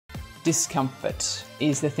discomfort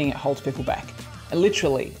is the thing that holds people back.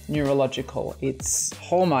 Literally neurological. It's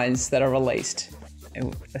hormones that are released.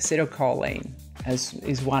 Acetylcholine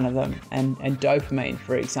is one of them, and dopamine,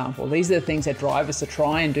 for example. These are the things that drive us to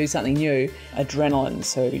try and do something new. Adrenaline.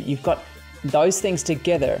 So you've got those things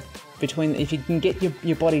together. If you can get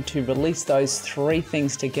your body to release those three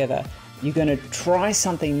things together, you're going to try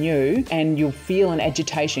something new and you'll feel an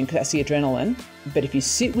agitation because that's the adrenaline. But if you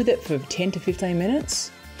sit with it for 10 to 15 minutes,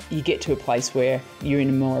 you get to a place where you're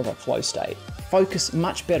in more of a flow state. Focus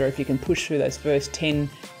much better if you can push through those first 10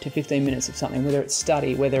 to 15 minutes of something, whether it's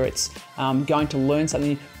study, whether it's going to learn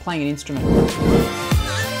something, playing an instrument.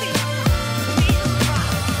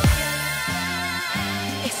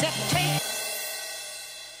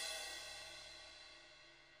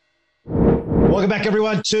 Welcome back,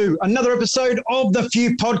 everyone, to another episode of the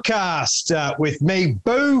Few Podcast with me,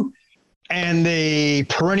 Boo, and the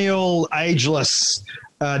perennial ageless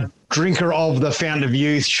drinker of the Fountain of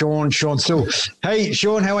Youth, Sean Still. Hey,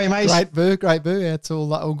 Sean, how are you, mate? Great, Boo. Yeah, it's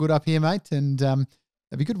all good up here, mate. And it'd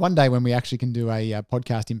be good one day when we actually can do a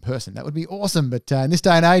podcast in person. That would be awesome. But in this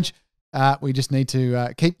day and age, we just need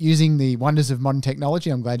to keep using the wonders of modern technology.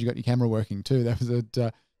 I'm glad you got your camera working too. That was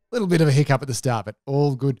a little bit of a hiccup at the start, but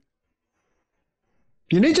all good.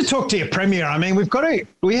 You need to talk to your premier. I mean,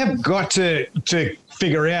 we have got to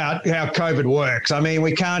figure out how COVID works. I mean,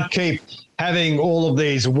 we can't keep having all of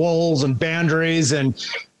these walls and boundaries and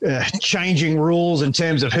changing rules in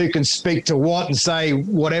terms of who can speak to what and say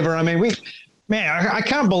whatever. I mean, I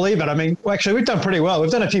can't believe it. I mean, actually, we've done pretty well.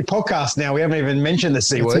 We've done a few podcasts now. We haven't even mentioned the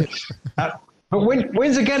C word. But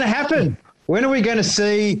when's it going to happen? When are we going to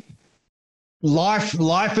see life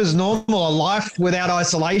as normal, or life without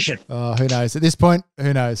isolation? Oh, who knows? At this point,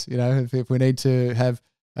 who knows? You know, if we need to have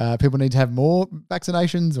people need to have more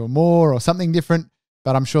vaccinations or something different.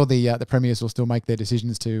 But I'm sure the premiers will still make their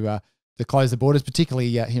decisions to close the borders, particularly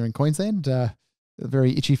here in Queensland. A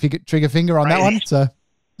very itchy trigger finger on that one. So,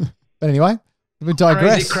 but anyway, we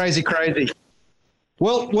digress. Crazy.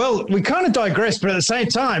 Well, we kind of digress, but at the same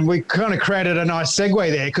time, we kind of created a nice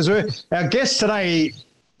segue there because our guest today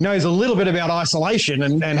knows a little bit about isolation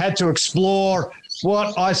and had to explore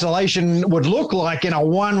what isolation would look like in a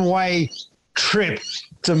one-way trip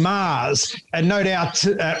to Mars. And no doubt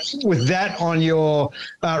with that on your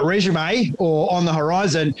resume or on the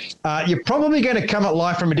horizon, you're probably going to come at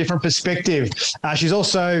life from a different perspective. She's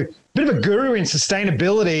also a bit of a guru in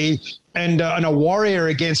sustainability and a warrior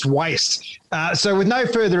against waste. So with no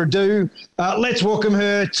further ado, let's welcome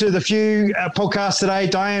her to the Few podcast today,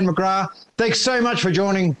 Dianne McGrath. Thanks so much for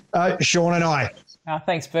joining Sean and I.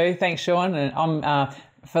 Thanks, Boo. Thanks, Sean. And I'm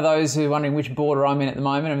for those who are wondering which border I'm in at the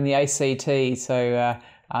moment, I'm in the ACT, so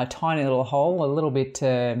a tiny little hole, a little bit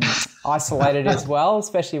isolated as well,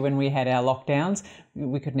 especially when we had our lockdowns.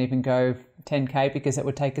 We couldn't even go 10K because it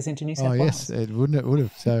would take us into New South Wales. Oh, yes, it wouldn't. It would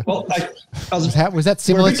have. So, well, was that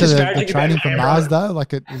similar to the training from Mars, though?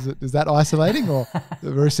 Like, is that isolating or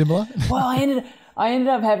very similar? Well, I ended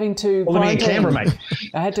up having to quarantine. Camera, mate.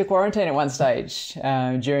 I had to quarantine at one stage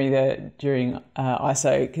during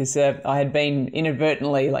ISO because I had been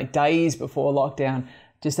inadvertently, like days before lockdown,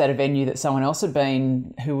 just at a venue that someone else had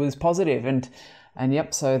been who was positive, and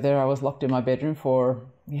yep. So there I was locked in my bedroom for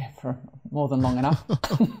more than long enough.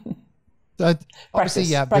 So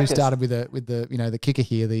obviously, Boo started with the kicker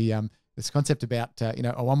here, this concept about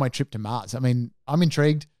a one-way trip to Mars. I mean, I'm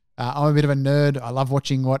intrigued. I'm a bit of a nerd. I love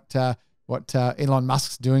watching what Elon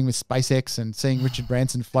Musk's doing with SpaceX and seeing Richard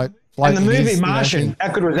Branson float. And the movie Martian.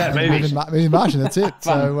 How good was that movie? Movie Martian. That's it.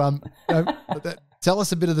 So tell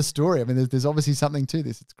us a bit of the story. I mean, there's obviously something to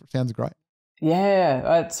this. It sounds great.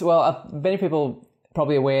 Yeah. Many people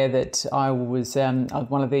probably aware that I was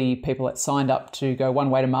one of the people that signed up to go one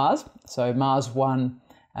way to Mars. So Mars One,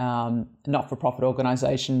 not-for-profit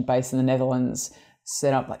organisation based in the Netherlands,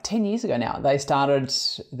 set up like 10 years ago now. They started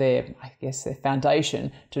their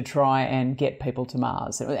foundation to try and get people to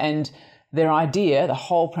Mars. And their idea, the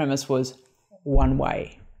whole premise was one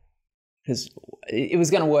way, because it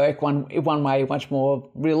was going to work one way much more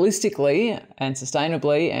realistically and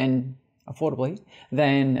sustainably and affordably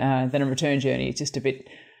than a return journey. It's just a bit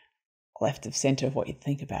left of centre of what you'd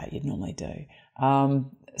think about you'd normally do.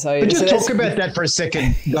 But just talk about that for a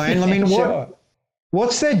second, Dianne. I mean, sure.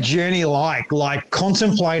 What's that journey like? Like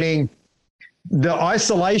contemplating the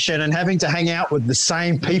isolation and having to hang out with the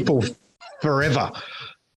same people forever.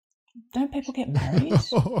 Don't people get married?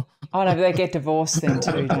 Oh no, they get divorced then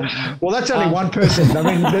too, don't they? Well, that's only one person. I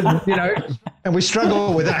mean, and we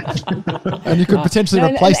struggle with that. And you could potentially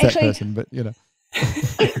replace that person, but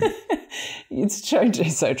It's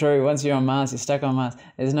so true. Once you're on Mars, you're stuck on Mars.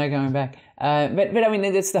 There's no going back. But I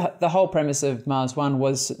mean, that's the whole premise of Mars One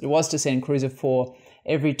was to send cruiser 4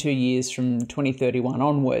 every 2 years from 2031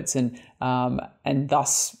 onwards, and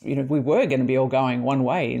thus, you know, we were going to be all going one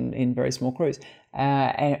way in very small crews,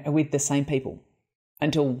 and with the same people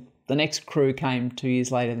until the next crew came 2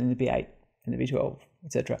 years later, then the B8 and the B12,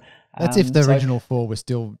 etc. That's if the original 4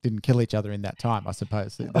 didn't kill each other in that time, I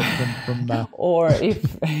suppose. Or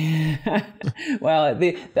if, well,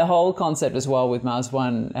 the whole concept as well with Mars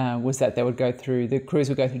One was that the crews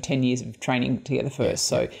would go through 10 years of training together first.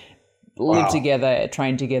 So live together,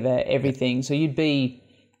 train together, everything. So you'd be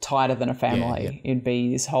tighter than a family. It'd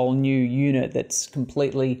be this whole new unit that's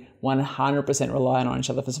completely 100% reliant on each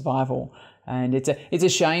other for survival. And it's a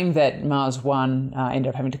shame that Mars One ended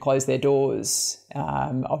up having to close their doors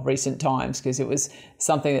of recent times, because it was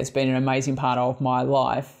something that's been an amazing part of my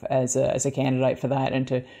life as a candidate for that, and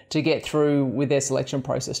to get through with their selection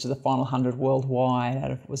process to the final 100 worldwide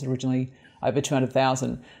out of was originally over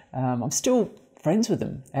 200,000. I'm still friends with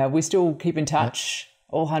them. We still keep in touch,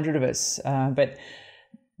 all 100 of us. And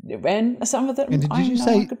some of them, and did you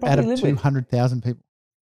say out of 200,000 people?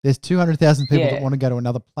 There's 200,000 people that want to go to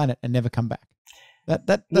another planet and never come back.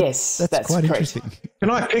 That's quite correct. Interesting. Can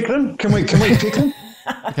I pick them? Can we pick them?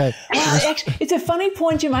 Okay. Actually, it's a funny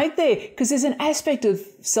point you make there, because there's an aspect of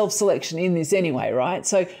self-selection in this anyway, right?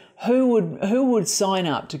 So who would sign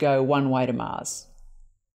up to go one way to Mars?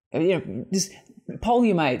 You know, just poll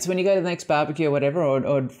your mates when you go to the next barbecue or whatever,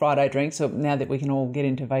 or Friday drinks, or now that we can all get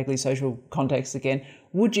into vaguely social contexts again,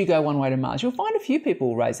 would you go one way to Mars? You'll find a few people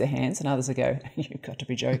will raise their hands and others will go, you've got to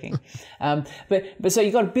be joking. But so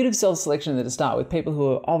you've got a bit of self-selection there to start with, people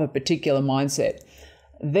who are of a particular mindset.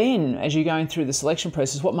 Then, as you're going through the selection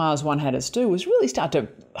process, what Mars One had us do was really start to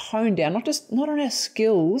hone down, not on our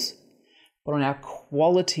skills, but on our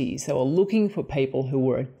qualities. They were looking for people who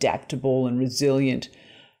were adaptable and resilient,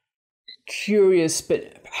 curious,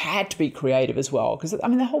 but had to be creative as well. Because, I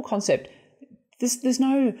mean, the whole concept, there's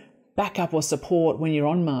no backup or support when you're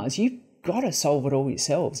on Mars. You've got to solve it all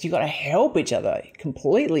yourselves. You've got to help each other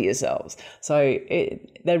completely yourselves. So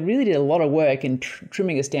they really did a lot of work in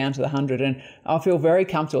trimming us down to the 100. And I feel very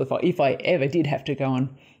comfortable if I ever did have to go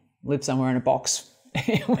and live somewhere in a box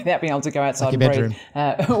without being able to go outside and breathe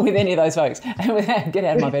with any of those folks. Get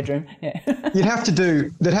out of my bedroom. Yeah.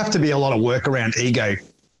 There'd have to be a lot of work around ego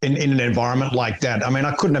in an environment like that. I mean,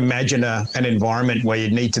 I couldn't imagine an environment where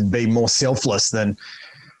you'd need to be more selfless than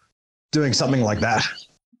doing something like that.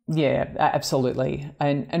 Yeah, absolutely.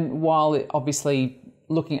 And while obviously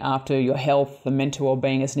looking after your health and mental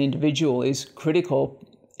well-being as an individual is critical,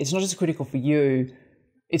 it's not just critical for you,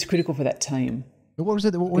 it's critical for that team. But what was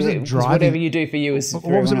it driving? Whatever you do for you is what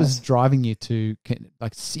was it was driving you to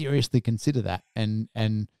like seriously consider that? And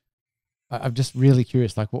I'm just really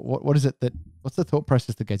curious, like what is it what's the thought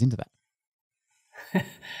process that goes into that?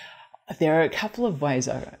 There are a couple of ways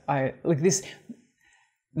I like this.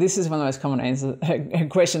 This is one of the most common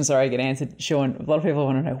questions I get answered, Sean. A lot of people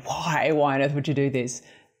want to know why on earth would you do this?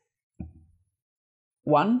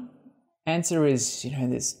 One answer is,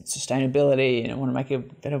 there's sustainability and I want to make a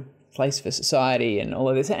better place for society and all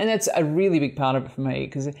of this. And that's a really big part of it for me,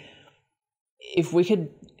 because if we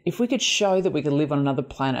could show that we could live on another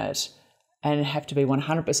planet and have to be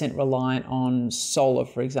 100% reliant on solar,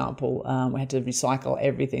 for example, we had to recycle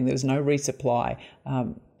everything. There was no resupply.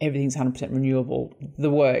 Everything's 100% renewable. The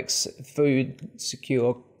works, food,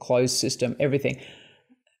 secure, closed system, everything.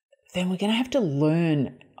 Then we're going to have to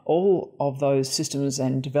learn all of those systems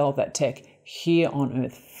and develop that tech here on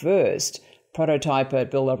Earth first, prototype it,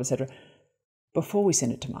 build up, etc., before we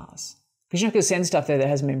send it to Mars. Because you're not going to send stuff there that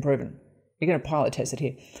hasn't been proven. You're going to pilot test it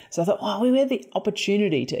here. So I thought, we had the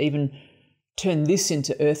opportunity to even turn this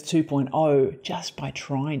into Earth 2.0 just by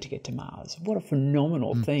trying to get to Mars. What a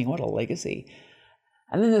phenomenal thing. What a legacy.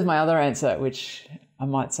 And then there's my other answer, which I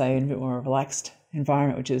might say in a bit more relaxed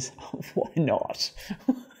environment, which is, why not?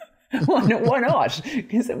 Why not?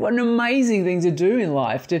 Because what an amazing thing to do in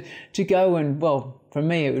life, to go and, well, for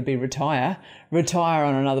me it would be retire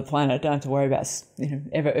on another planet. Don't have to worry about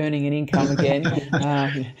ever earning an income again.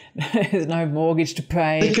 There's no mortgage to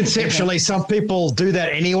pay. Conceptually, some people do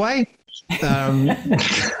that anyway.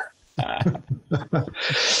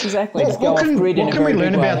 Exactly. What can we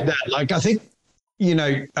learn about that? Like, I think,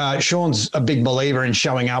 Sean's a big believer in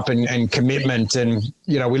showing up and commitment. And,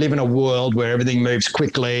 we live in a world where everything moves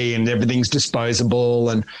quickly and everything's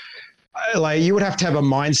disposable. And you would have to have a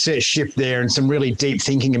mindset shift there and some really deep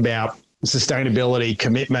thinking about sustainability,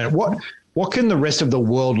 commitment. What can the rest of the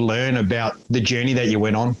world learn about the journey that you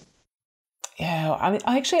went on? Yeah, I mean,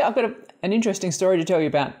 I've got an interesting story to tell you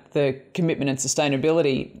about the commitment and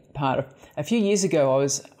sustainability part. A few years ago, I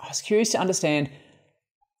was curious to understand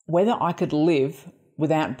whether I could live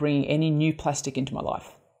without bringing any new plastic into my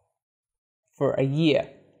life for a year.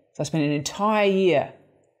 So I spent an entire year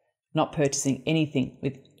not purchasing anything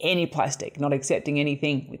with any plastic, not accepting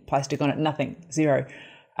anything with plastic on it, nothing, zero.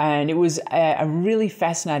 And it was a really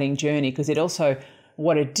fascinating journey because it also,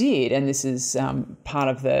 what it did, and this is part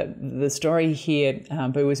of the story here,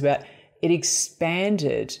 but it was about, it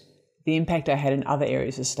expanded the impact I had in other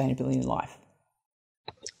areas of sustainability in life.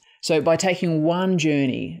 So by taking one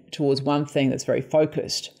journey towards one thing that's very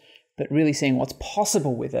focused, but really seeing what's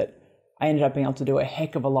possible with it, I ended up being able to do a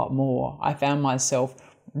heck of a lot more. I found myself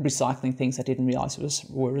recycling things I didn't realize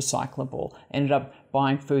were recyclable. Ended up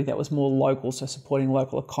buying food that was more local, so supporting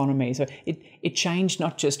local economy. So it changed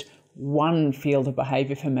not just one field of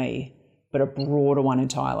behavior for me, but a broader one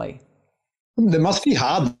entirely. That must be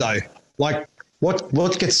hard though. Like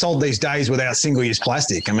what gets sold these days without single-use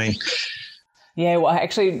plastic? I mean, yeah, well,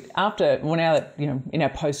 actually, now that, in our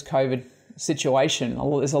post-COVID situation,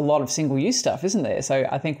 there's a lot of single-use stuff, isn't there? So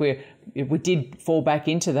I think we did fall back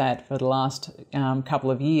into that for the last couple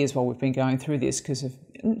of years while we've been going through this, because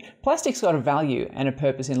plastic's got a value and a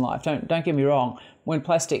purpose in life. Don't get me wrong. When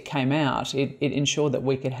plastic came out, it ensured that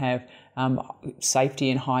we could have safety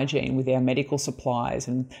and hygiene with our medical supplies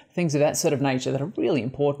and things of that sort of nature that are really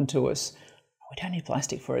important to us. We don't need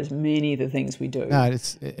plastic for as many of the things we do. No,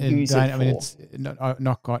 it's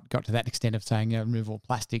not got to that extent of saying remove all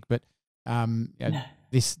plastic, but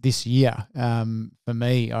this year for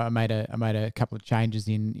me, I made a couple of changes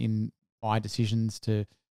in my decisions to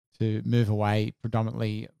move away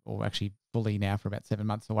predominantly, or actually fully now for about 7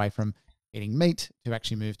 months, away from eating meat to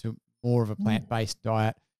actually move to more of a plant-based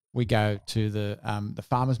diet. We go to the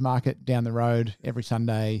farmers market down the road every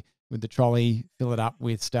Sunday with the trolley, fill it up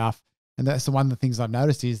with stuff. And that's one of the things I've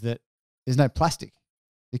noticed is that there's no plastic,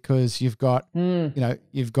 because you've got,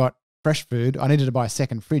 you've got fresh food. I needed to buy a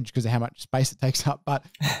second fridge because of how much space it takes up, but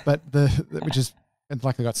which is, it's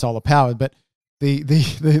like they got solar powered. But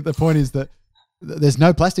the point is that there's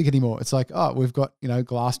no plastic anymore. It's like, oh, we've got,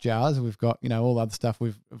 glass jars, we've got, all other stuff.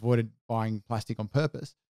 We've avoided buying plastic on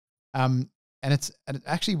purpose. And it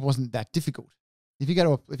actually wasn't that difficult. If you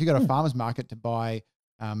go to a farmer's market to buy,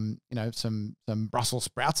 some Brussels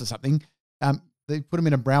sprouts or something, they put them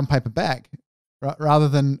in a brown paper bag rather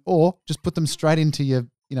than, or just put them straight into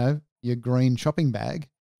your green shopping bag,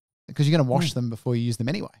 because you're going to wash them before you use them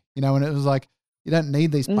anyway. And it was like, you don't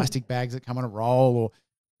need these plastic bags that come on a roll, or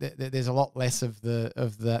there's a lot less of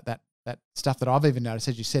that stuff that I've even noticed.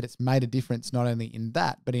 As you said, it's made a difference not only in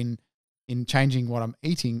that, but in changing what I'm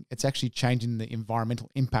eating. It's actually changing the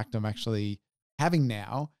environmental impact I'm actually having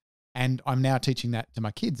now. And I'm now teaching that to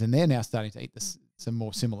my kids, and they're now starting to eat some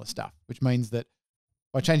more similar stuff, which means that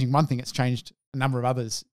by changing one thing, it's changed a number of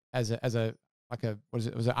others as an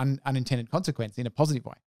unintended consequence in a positive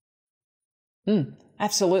way.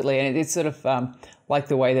 Absolutely, and it's sort of like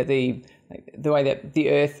the way that the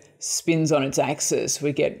Earth spins on its axis.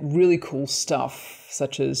 We get really cool stuff,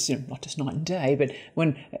 such as not just night and day, but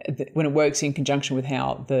when it works in conjunction with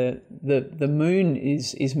how the moon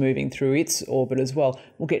is moving through its orbit as well,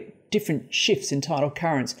 we'll get different shifts in tidal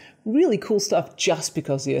currents. Really cool stuff just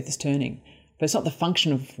because the Earth is turning. But it's not the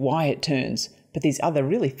function of why it turns, but these other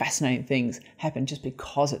really fascinating things happen just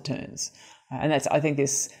because it turns. And I think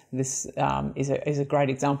this is a great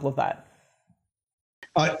example of that.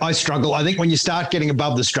 I struggle. I think when you start getting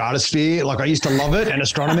above the stratosphere, like I used to love it and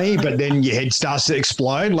astronomy, but then your head starts to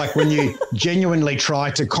explode. Like when you genuinely try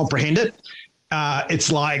to comprehend it,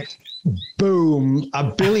 it's like, boom, a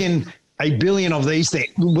billion of these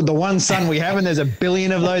things. With the one sun we have, and there's a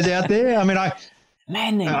billion of those out there. I mean,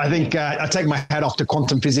 I think I take my hat off to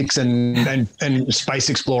quantum physics and space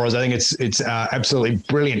explorers. I think it's absolutely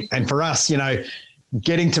brilliant. And for us,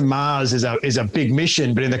 getting to Mars is a big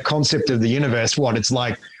mission, but in the concept of the universe, it's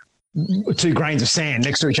like 2 grains of sand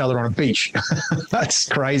next to each other on a beach. That's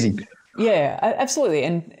crazy. Yeah, absolutely.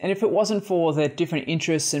 And if it wasn't for the different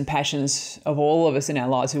interests and passions of all of us in our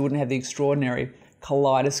lives, we wouldn't have the extraordinary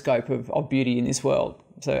kaleidoscope of beauty in this world.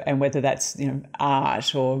 So, and whether that's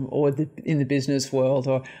art or in the business world,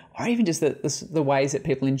 or even just the ways that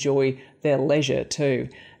people enjoy their leisure too,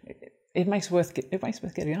 it makes worth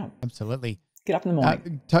getting up. Absolutely. Get up in the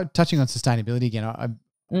morning. Touching on sustainability again,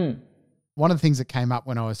 one of the things that came up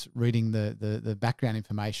when I was reading the background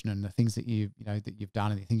information and the things that you've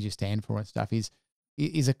done and the things you stand for and stuff is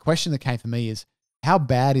a question that came for me is, how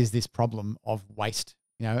bad is this problem of waste?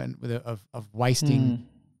 And of wasting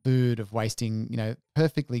food, of wasting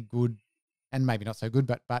perfectly good and maybe not so good,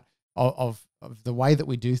 but of the way that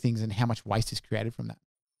we do things and how much waste is created from that.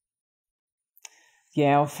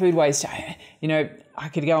 Yeah, well, food waste, I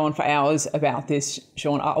could go on for hours about this,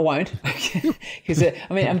 Sean. I won't. Because, you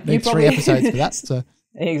Need 3 episodes for that. So.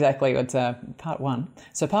 Exactly. It's part 1.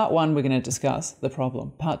 So part 1, we're going to discuss the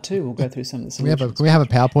problem. Part 2, we'll go through some of the solutions. Can we have a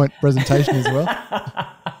PowerPoint presentation as well?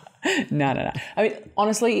 No.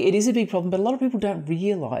 Honestly, it is a big problem, but a lot of people don't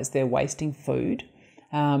realise they're wasting food.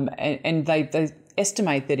 And they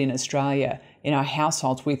estimate that in Australia, in our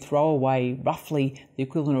households, we throw away roughly the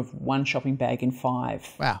equivalent of 1 shopping bag in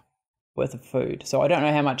 5 worth of food. So I don't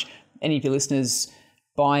know how much any of your listeners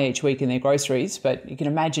buy each week in their groceries, but you can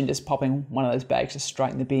imagine just popping one of those bags just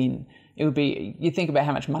straight in the bin. It would be, you think about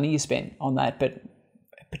how much money you spent on that, but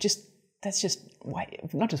that's just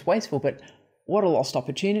not just wasteful, but what a lost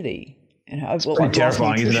opportunity. It's pretty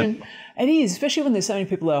terrifying, isn't it? It is, especially when there's so many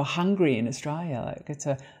people that are hungry in Australia.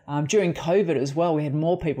 During COVID as well, we had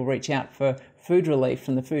more people reach out for food relief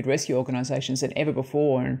from the food rescue organisations than ever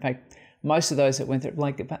before. And in fact, most of those that went through,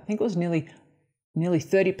 I think it was nearly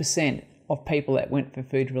 30% of people that went for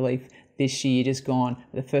food relief this year just gone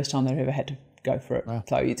the first time they've ever had to go for it. Wow.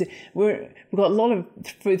 So we've got a lot of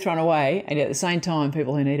food thrown away, and at the same time,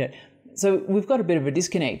 people who need it. So we've got a bit of a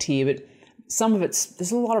disconnect here, but some of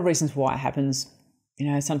there's a lot of reasons why it happens.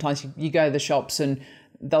 Sometimes you go to the shops and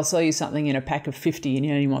they'll sell you something in a pack of 50 and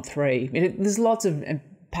you only want 3. There's lots of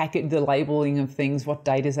the labelling of things. What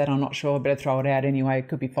date is that? I'm not sure. I better throw it out anyway. It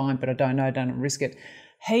could be fine, but I don't know. Don't risk it.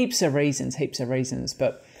 Heaps of reasons.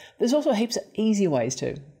 But there's also heaps of easy ways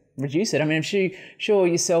to reduce it. I'm sure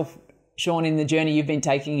yourself, Sean, in the journey you've been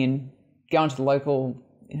taking in going to the local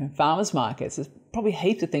farmers markets, there's probably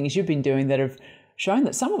heaps of things you've been doing that have shown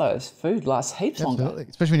that some of those food lasts heaps longer.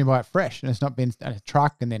 Especially when you buy it fresh and it's not been in a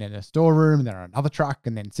truck and then in a storeroom and then on another truck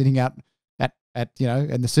and then sitting out at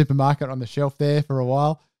in the supermarket on the shelf there for a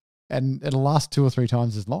while, and it'll last 2 or 3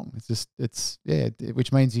 times as long.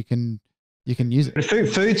 Which means you can use it. But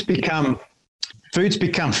Food's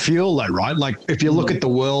become fuel though, right? Like if you look at the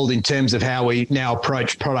world in terms of how we now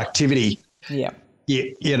approach productivity,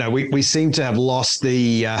 we seem to have lost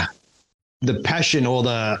the passion or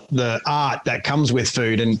the art that comes with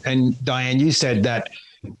food. And Dianne, you said that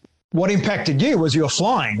what impacted you was you were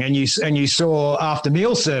flying and you saw after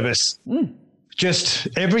meal service, just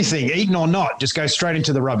everything, eaten or not, just go straight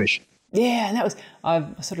into the rubbish. Yeah, and that was, I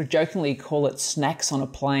sort of jokingly call it snacks on a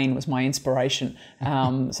plane was my inspiration.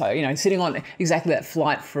 Sitting on exactly that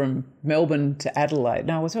flight from Melbourne to Adelaide.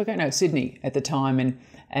 Sydney at the time.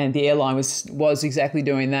 And the airline was exactly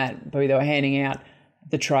doing that. But they were handing out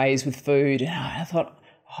the trays with food. And I thought,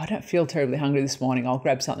 I don't feel terribly hungry this morning. I'll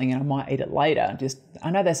grab something and I might eat it later.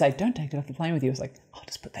 I know they say, don't take it off the plane with you. I was like, I'll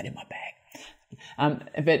just put that in my bag.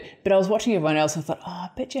 But I was watching everyone else and I thought, I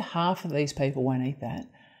bet you half of these people won't eat that.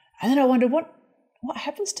 And then I wonder what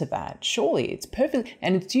happens to that? Surely it's perfect.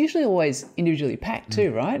 And it's usually always individually packed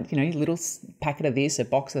too, right? A little packet of this, a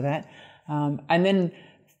box of that. And then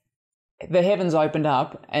the heavens opened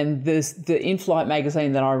up and the in-flight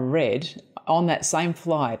magazine that I read, on that same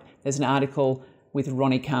flight, there's an article with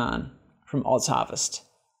Ronnie Khan from Oz Harvest.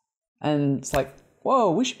 And it's like,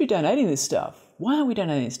 whoa, we should be donating this stuff. Why aren't we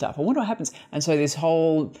donating this stuff? I wonder what happens. And so this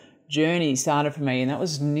whole journey started for me, and that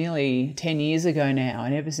was nearly 10 years ago now.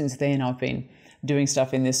 And ever since then, I've been doing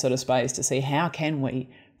stuff in this sort of space to see how can we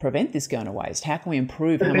prevent this going to waste? How can we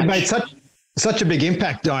improve how much... It made such a big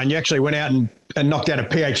impact, Dianne. You actually went out and knocked out a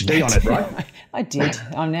PhD on it, right? I did.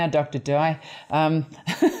 I'm now Dr. Di.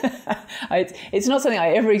 It's not something I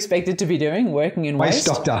ever expected to be doing, working in waste.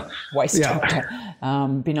 Doctor. Waste doctor.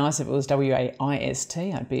 Be nice if it was WAIST.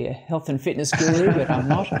 I'd be a health and fitness guru, but I'm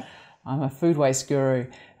not. I'm a food waste guru.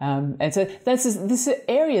 And so that's this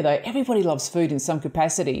area, though, everybody loves food in some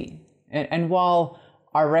capacity. And while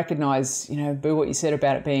I recognise, Boo, what you said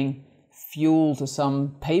about it being fuel to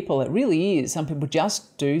some people, it really is. Some people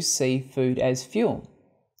just do see food as fuel.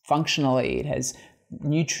 Functionally, it has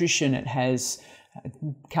nutrition, it has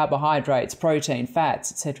carbohydrates, protein,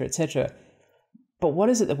 fats, etc., etc. But what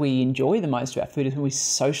is it that we enjoy the most about food is when we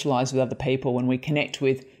socialise with other people, when we connect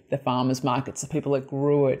with the farmers markets, the people that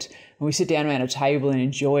grew it, and we sit down around a table and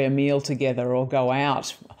enjoy a meal together or go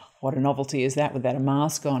out. What a novelty is that without a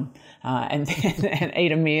mask on, and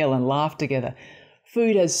eat a meal and laugh together.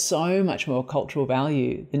 Food has so much more cultural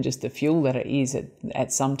value than just the fuel that it is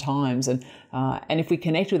at some times. And if we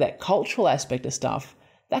connect with that cultural aspect of stuff,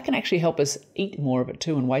 that can actually help us eat more of it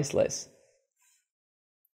too and waste less.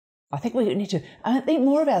 I think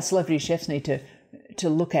more of our celebrity chefs need to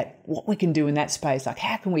look at what we can do in that space. Like,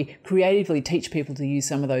 how can we creatively teach people to use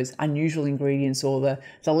some of those unusual ingredients or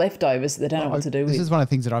the leftovers that they don't know what to do with? This is one of the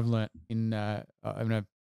things that I've learnt in a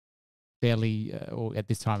fairly, or at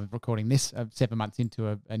this time of recording this, 7 months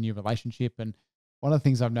into a new relationship. And one of the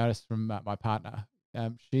things I've noticed from my partner,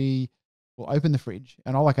 she will open the fridge,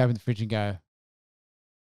 and I'll open the fridge and go,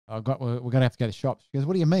 we're going to have to go to the shops. She goes,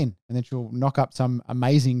 what do you mean? And then she'll knock up some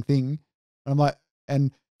amazing thing. And I'm like,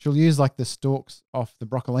 and she'll use the stalks off the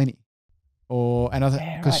broccolini,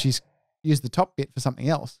 because she's used the top bit for something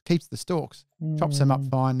else, keeps the stalks, chops them up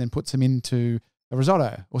fine, then puts them into a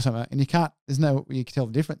risotto or something. And you can tell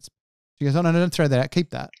the difference. She goes, oh, no, don't throw that out.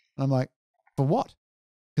 Keep that. And I'm like, for what?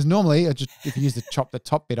 Because normally if you use to chop the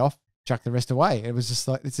top bit off, chuck the rest away. It was just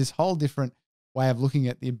it's this whole different way of looking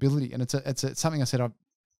at the ability. And it's something I said,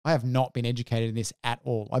 I have not been educated in this at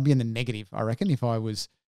all. I'd be in the negative, I reckon, if I was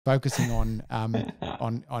focusing on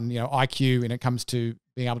IQ when it comes to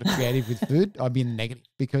being able to be creative with food. I'd be in the negative,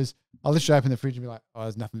 because I'll literally open the fridge and be like, oh,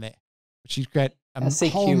 there's nothing there. But she'd create a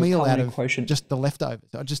whole meal out of just the leftovers.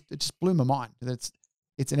 It just blew my mind.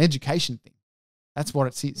 It's an education thing. That's what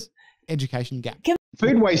it is. Education gap.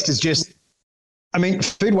 Food waste is just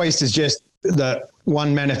the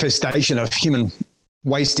one manifestation of human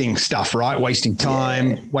wasting stuff, right? Wasting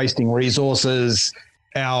time, wasting resources,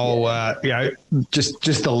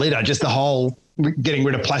 just the litter, just the whole getting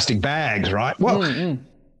rid of plastic bags, right? Well,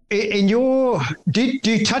 do you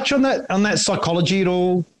touch on that psychology at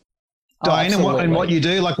all, Dianne, and what you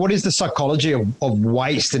do? What is the psychology of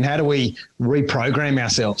waste, and how do we reprogram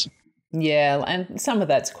ourselves? Yeah, and some of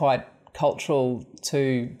that's quite cultural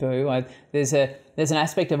too, Boo. There's an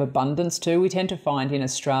aspect of abundance too we tend to find in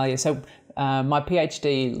Australia. So my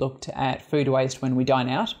PhD looked at food waste when we dine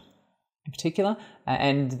out in particular,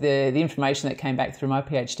 and the information that came back through my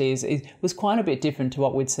PhD was quite a bit different to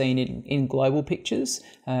what we'd seen in global pictures,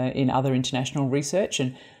 in other international research.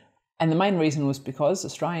 And the main reason was because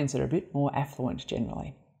Australians are a bit more affluent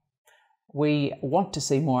generally. We want to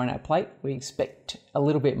see more on our plate. We expect a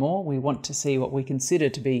little bit more. We want to see what we consider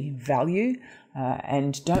to be value,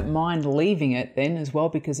 and don't mind leaving it then as well,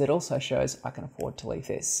 because it also shows I can afford to leave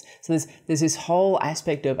this. So there's this whole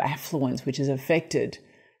aspect of affluence which has affected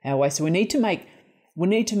our waste. So we need to make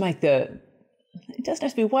it doesn't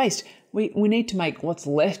have to be waste. We need to make what's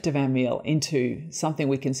left of our meal into something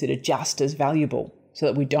we consider just as valuable, so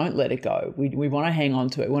that we don't let it go. We want to hang on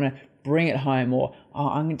to it. We want to bring it home, or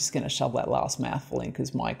I'm just going to shove that last mouthful in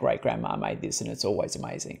because my great grandma made this and it's always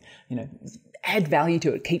amazing. Add value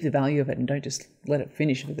to it, keep the value of it, and don't just let it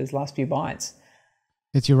finish with those last few bites.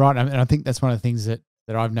 You're right, and I think that's one of the things that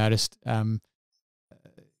I've noticed. When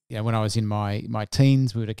I was in my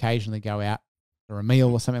teens, we would occasionally go out for a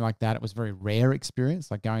meal or something like that. It was a very rare experience.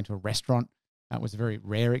 Like going to a restaurant, it was a very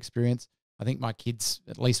rare experience. I think my kids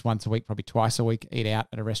at least once a week, probably twice a week, eat out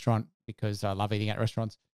at a restaurant because I love eating at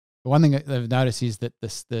restaurants. But one thing that they've noticed is that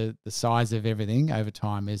the size of everything over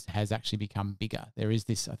time has actually become bigger. There is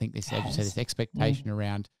this, I think, as you said, this expectation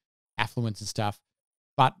around affluence and stuff.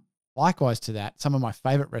 But likewise to that, some of my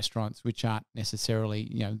favorite restaurants, which aren't necessarily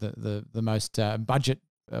the most budget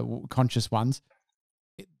conscious ones,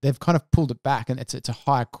 they've kind of pulled it back, and it's a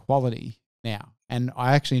higher quality now, and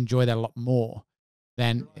I actually enjoy that a lot more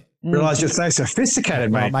than. Realize you're so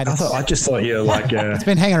sophisticated, mate. Mate, I just thought you were like it's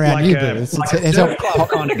been hanging around you, but it's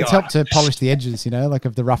helped to polish the edges,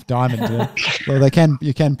 of the rough diamond. Well,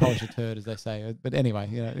 you can polish a turd, as they say. But anyway,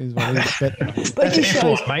 it is what it is. But that's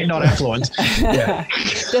effluent, mate, not affluent. Yeah.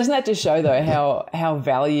 Doesn't that just show though how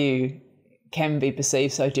value can be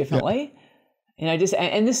perceived so differently? Yeah.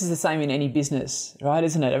 And this is the same in any business, right?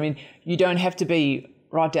 Isn't it? I mean, you don't have to be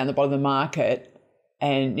right down the bottom of the market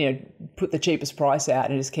and put the cheapest price out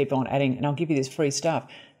and just keep on adding, and I'll give you this free stuff.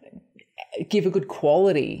 Give a good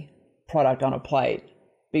quality product on a plate,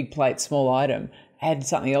 big plate, small item, add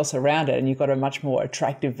something else around it, and you've got a much more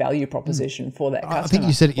attractive value proposition for that customer. I think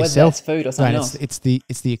you said it yourself. Whether that's food or something else. It's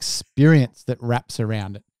the experience that wraps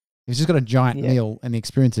around it. If you've just got a giant meal and the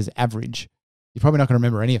experience is average, you're probably not going to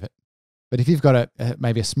remember any of it. But if you've got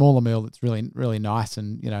maybe a smaller meal that's really, really nice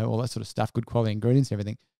and all that sort of stuff, good quality ingredients and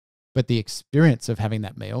everything, but the experience of having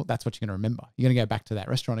that meal, that's what you're going to remember. You're going to go back to that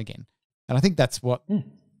restaurant again. And I think that's what,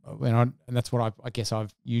 and that's what I guess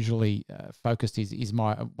I've usually focused is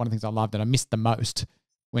one of the things I loved and I missed the most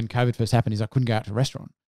when COVID first happened is I couldn't go out to a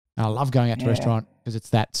restaurant. And I love going out to a restaurant because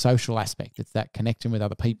it's that social aspect. It's that connection with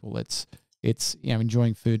other people. It's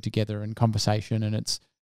enjoying food together and conversation, and it's,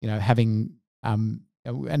 having, and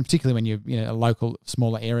particularly when you're in a local,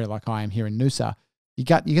 smaller area like I am here in Noosa, you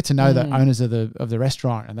get to know the owners of the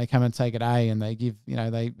restaurant, and they come and say good day, and they give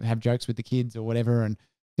they have jokes with the kids or whatever, and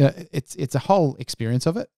it's a whole experience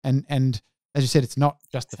of it. And as you said, it's not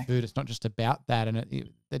just the food, it's not just about that, and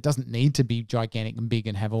it doesn't need to be gigantic and big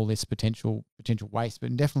and have all this potential waste,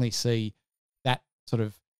 but definitely see that sort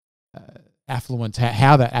of affluence,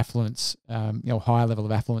 how that affluence, higher level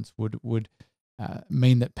of affluence would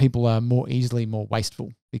mean that people are more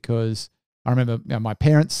wasteful. Because I remember my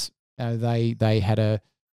parents, they had a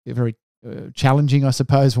very challenging, I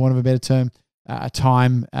suppose, for want of a better term, a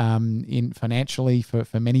time in financially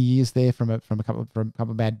for many years there from a couple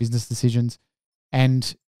of bad business decisions,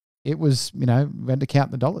 and it was, we had to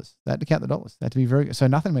count the dollars. They had to count the dollars. They had to be so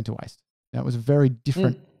nothing went to waste. It was a very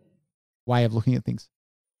different way of looking at things.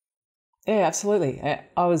 Yeah, absolutely.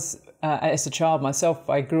 I was, as a child myself,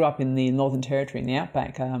 I grew up in the Northern Territory in the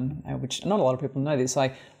outback, which not a lot of people know this.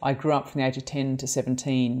 I grew up from the age of 10 to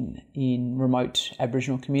 17 in remote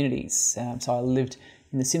Aboriginal communities. So I lived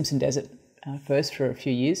in the Simpson Desert first for a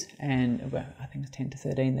few years, and I think it was 10 to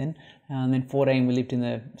 13 then. And then 14 we lived in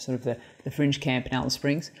the sort of the fringe camp in Alice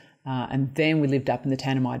Springs. And then we lived up in the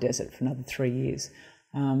Tanami Desert for another 3 years.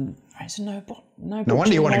 So no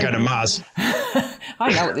wonder you want to go to Mars.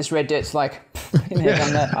 I know what this red dirt's like.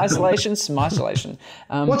 Done that. Isolation, some isolation.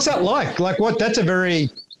 What's that like? That's a very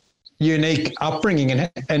unique upbringing,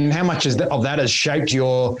 and how much of that has shaped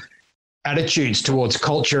your attitudes towards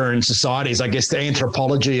culture and societies? I guess the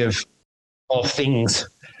anthropology of things.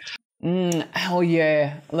 Oh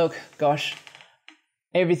yeah. Look, gosh,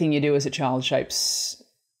 everything you do as a child shapes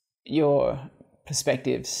your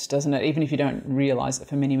perspectives, doesn't it? Even if you don't realise it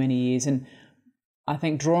for many, many years. And I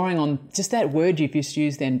think drawing on just that word you've just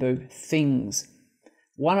used then, Boo, things.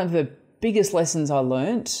 One of the biggest lessons I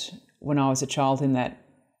learnt when I was a child in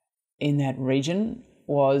that region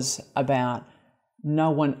was about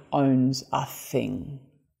no one owns a thing.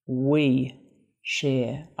 We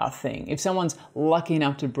share a thing. If someone's lucky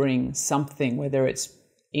enough to bring something, whether it's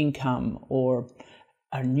income or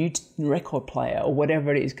a new record player or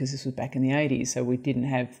whatever it is, because this was back in the 80s, so we didn't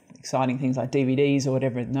have exciting things like DVDs or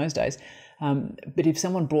whatever in those days. But if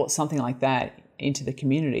someone brought something like that into the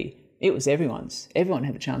community, it was everyone's. Everyone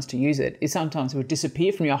had the chance to use it. It sometimes would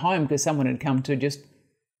disappear from your home because someone had come to just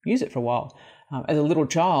use it for a while. As a little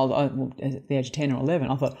child, at the age of 10 or 11,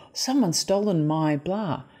 I thought, someone's stolen my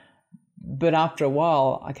blah. But after a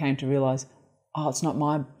while, I came to realise, it's not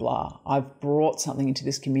my blah. I've brought something into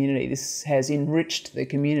this community. This has enriched the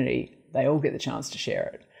community. They all get the chance to share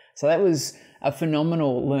it. So that was a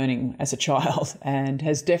phenomenal learning as a child, and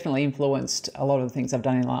has definitely influenced a lot of the things I've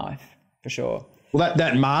done in life, for sure. Well,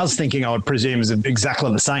 that Mars thinking, I would presume, is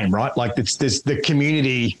exactly the same, right? Like there's the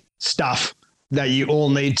community stuff that you all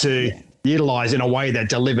need to utilise in a way that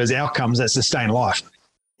delivers outcomes that sustain life.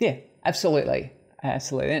 Yeah, absolutely.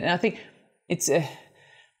 Absolutely. And I think it's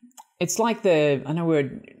like I know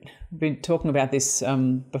we've been talking about this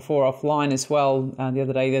before offline as well the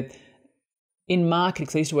other day, that in marketing,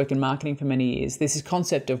 because I used to work in marketing for many years, there's this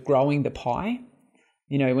concept of growing the pie.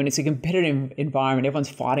 When it's a competitive environment, everyone's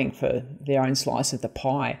fighting for their own slice of the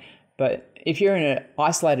pie. But if you're in an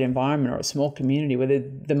isolated environment or a small community where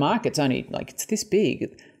the market's only it's this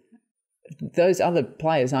big, those other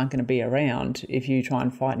players aren't going to be around if you try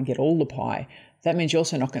and fight and get all the pie. That means you're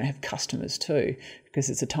also not going to have customers too, because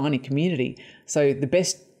it's a tiny community. So the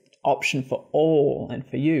best option for all and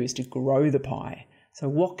for you is to grow the pie. So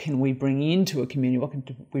what can we bring into a community? What can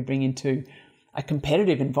we bring into a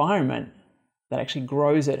competitive environment that actually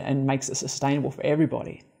grows it and makes it sustainable for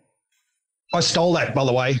everybody? I stole that, by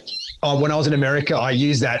the way. When I was in America, I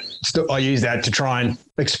used that to try and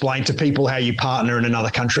explain to people how you partner in another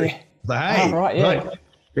country. Yeah. Right.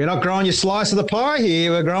 You're not growing your slice of the pie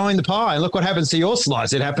here. We're growing the pie. And look what happens to your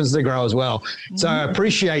slice. It happens to grow as well. Mm-hmm. So I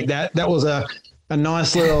appreciate that. That was a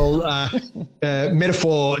nice little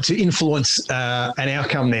metaphor to influence an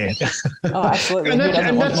outcome there. Oh, absolutely.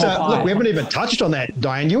 and that's look, we haven't even touched on that,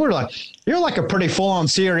 Dianne. You're like a pretty full-on,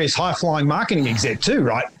 serious, high-flying marketing exec too,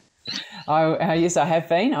 right? Yes, I have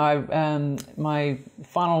been. My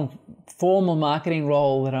final formal marketing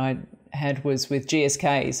role that I had was with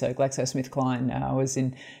GSK, so GlaxoSmithKline. I was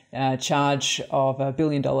in charge of $1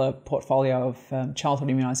 billion portfolio of childhood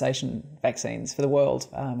immunisation vaccines for the world,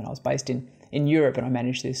 and I was based in Europe, and I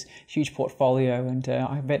managed this huge portfolio, and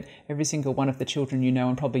I bet every single one of the children you know,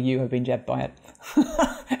 and probably you, have been jabbed by it.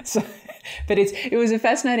 But it was a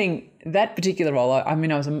fascinating, that particular role. I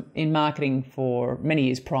was in marketing for many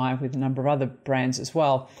years prior with a number of other brands as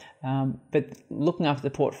well, but looking after the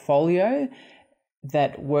portfolio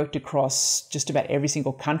that worked across just about every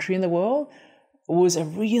single country in the world was a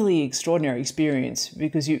really extraordinary experience,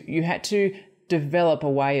 because you had to develop a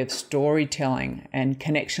way of storytelling and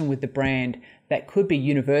connection with the brand that could be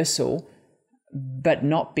universal but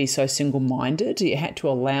not be so single-minded. You had to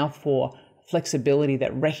allow for flexibility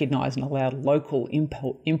that recognised and allowed local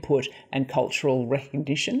input and cultural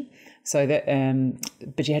recognition. So that,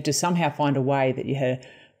 but you had to somehow find a way that you had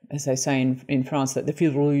as they say in France, that the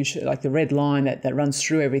fil rouge, like the red line that runs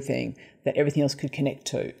through everything, that everything else could connect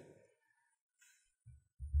to.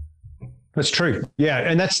 That's true. Yeah,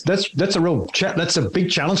 and that's a that's a big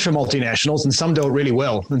challenge for multinationals, and some do it really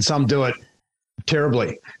well, and some do it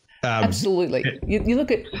terribly. Absolutely. You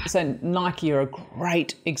look at, say, Nike are a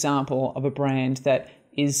great example of a brand that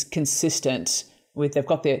is consistent with, they've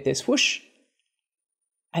got their swoosh,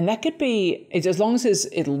 and that could be, as long as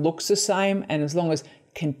it looks the same, and as long as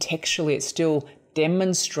contextually it's still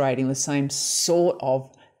demonstrating the same sort of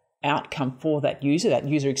outcome for that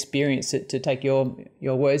user experience, to take your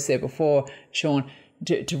words there before, Sean,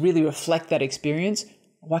 to really reflect that experience.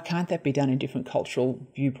 Why can't that be done in different cultural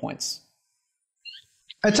viewpoints?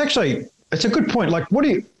 It's a good point. Like, what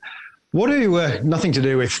do nothing to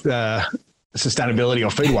do with sustainability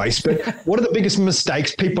or food waste, but what are the biggest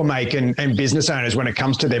mistakes people make and business owners when it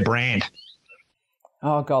comes to their brand?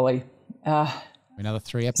 Oh, golly. Another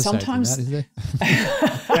 3 episodes sometimes, in that, is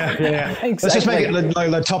there? Yeah. Exactly. Let's just make it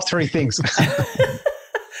the top 3 things.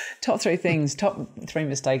 Top 3 things, top 3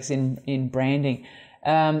 mistakes in branding.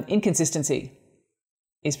 Inconsistency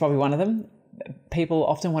is probably one of them. People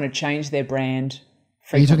often want to change their brand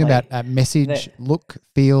frequently. Are you talking about message, look,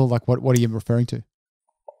 feel? Like what are you referring to?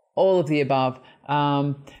 All of the above.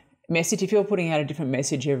 Message, if you're putting out a different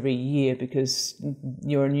message every year because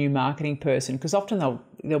you're a new marketing person, because often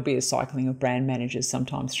there'll be a cycling of brand managers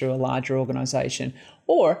sometimes through a larger organisation,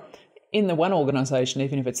 or in the one organisation,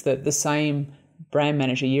 even if it's the same brand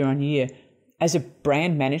manager year on year. As a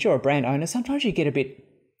brand manager or a brand owner, sometimes you get a bit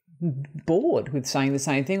bored with saying the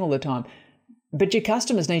same thing all the time. But your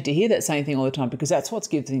customers need to hear that same thing all the time, because that's what's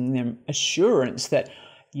giving them assurance that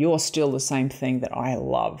you're still the same thing that I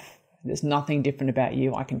love. There's nothing different about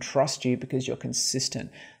you. I can trust you because you're consistent.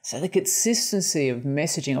 So the consistency of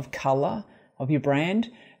messaging, of colour, of your brand,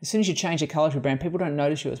 as soon as you change the colour of your brand, people don't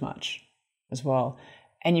notice you as much as well.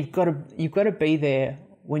 And you've got to be there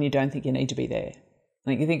when you don't think you need to be there.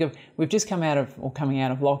 Like, you think of, we've just coming out of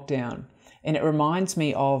lockdown, and it reminds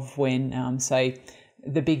me of when, say,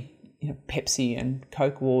 the big Pepsi and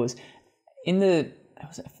Coke wars. In the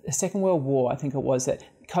Second World War, I think it was, that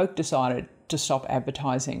Coke decided to stop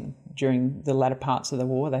advertising during the latter parts of the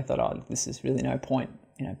war. They thought, oh, this is really no point.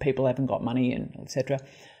 People haven't got money, and etc.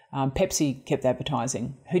 Pepsi kept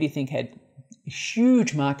advertising. Who do you think had a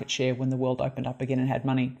huge market share when the world opened up again and had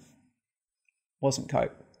money? Wasn't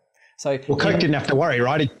Coke. So, Coke didn't have to worry,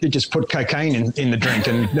 right? It just put cocaine in the drink,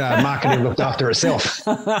 and marketing looked after herself.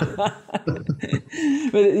 But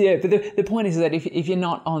the point is that if you're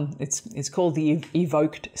not on, it's called the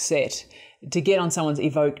evoked set. To get on someone's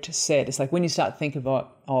evoked set, it's like when you start to think I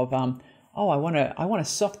want a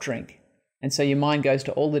soft drink, and so your mind goes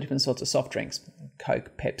to all the different sorts of soft drinks,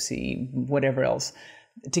 Coke, Pepsi, whatever else.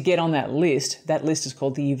 To get on that list is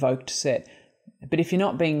called the evoked set. But if you're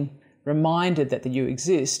not being reminded that you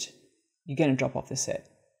exist, you're going to drop off the set.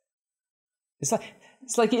 It's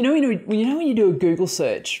like when you do a Google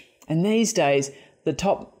search, and these days the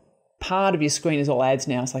top part of your screen is all ads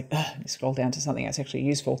now. It's like, you scroll down to something that's actually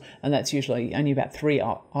useful, and that's usually only about 3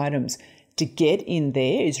 items. To get in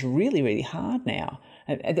there is really, really hard now.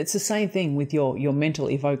 And it's the same thing with your mental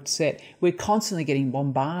evoked set. We're constantly getting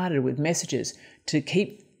bombarded with messages. To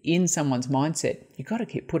keep in someone's mindset, you've got to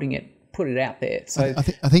keep put it out there. So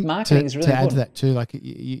I think marketing is really to add important. to that too, like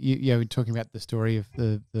you're talking about the story of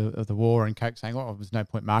the war and Coke saying, "Oh, there's no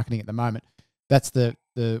point marketing at the moment." That's the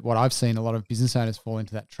what I've seen a lot of business owners fall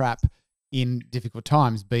into that trap in difficult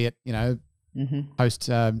times, be it post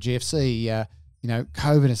GFC,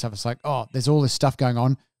 COVID and stuff. It's like, oh, there's all this stuff going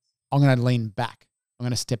on. I'm going to lean back. I'm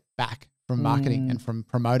going to step back from marketing and from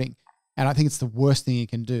promoting. And I think it's the worst thing you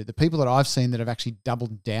can do. The people that I've seen that have actually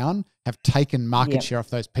doubled down, have taken market share off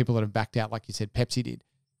those people that have backed out, like you said, Pepsi did,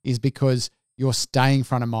 is because you're staying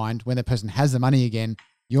front of mind. When the person has the money again,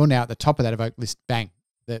 you're now at the top of that evoke list, bang,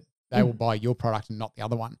 that they will buy your product and not the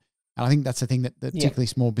other one. And I think that's the thing that particularly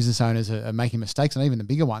small business owners are making mistakes, and even the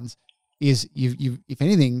bigger ones, is you if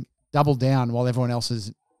anything, double down while everyone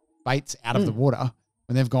else's bait's out of the water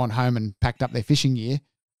when they've gone home and packed up their fishing gear.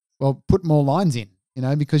 Well, put more lines in.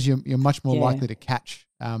 Because you're much more likely to catch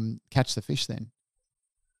the fish then.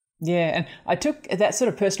 Yeah, and I took that sort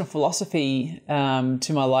of personal philosophy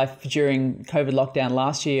to my life during COVID lockdown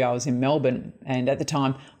last year. I was in Melbourne, and at the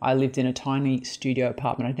time I lived in a tiny studio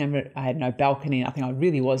apartment. I had no balcony. I think I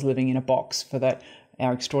really was living in a box for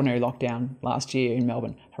our extraordinary lockdown last year in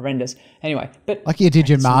Melbourne. Horrendous. Anyway, but lucky you did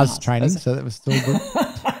your Mars training, so that was still good.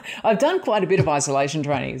 I've done quite a bit of isolation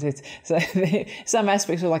training. So some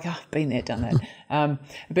aspects are like, I've been there, done that.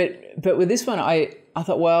 But with this one, I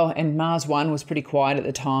thought, well, and Mars One was pretty quiet at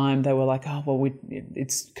the time. They were like, oh, well,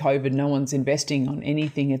 it's COVID. No one's investing on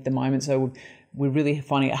anything at the moment. So we're really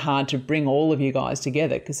finding it hard to bring all of you guys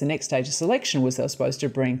together, because the next stage of selection was they were supposed to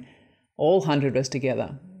bring all 100 of us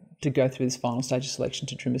together to go through this final stage of selection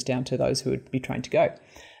to trim us down to those who would be trained to go.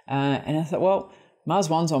 And I thought, well, Mars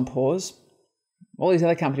One's on pause. All these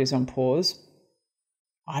other companies are on pause.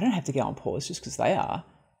 I don't have to go on pause just because they are.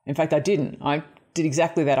 In fact, I didn't. I did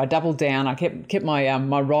exactly that. I doubled down. I kept my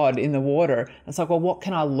my rod in the water. It's like, well, what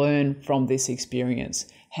can I learn from this experience?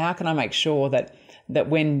 How can I make sure that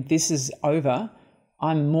when this is over,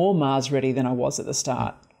 I'm more Mars ready than I was at the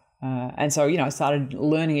start? And so, I started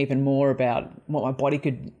learning even more about what my body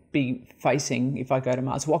could be facing if I go to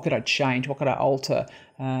Mars. What could I change? What could I alter?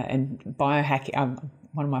 And biohacking.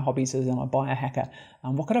 One of my hobbies is I'm a biohacker.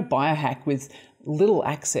 What could I biohack with little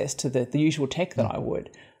access to the usual tech that I would?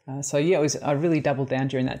 I really doubled down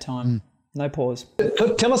during that time. No pause.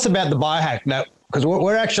 Tell us about the biohack now, because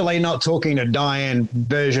we're actually not talking to Dianne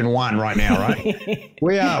version 1 right now, right?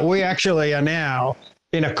 we actually are now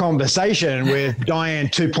in a conversation with Dianne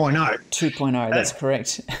 2.0. 2.0, that's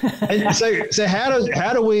correct. And so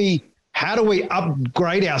how do we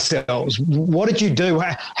upgrade ourselves? What did you do?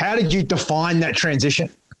 How did you define that transition?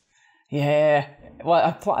 Yeah.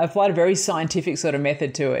 Well, I applied a very scientific sort of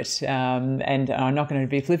method to it, and I'm not going to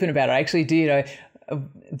be flippant about it. I actually did.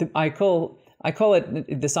 I call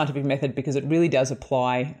it the scientific method because it really does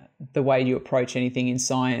apply the way you approach anything in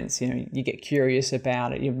science. You get curious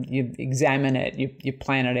about it, you examine it, you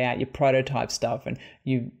plan it out, you prototype stuff, and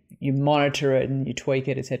you monitor it and you tweak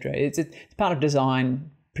it, etc. It's part of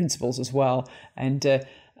design principles as well, and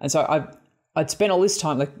so I'd spent all this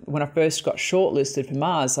time, like when I first got shortlisted for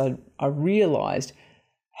Mars, I realised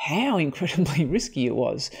how incredibly risky it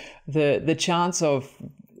was. The chance of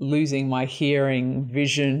losing my hearing,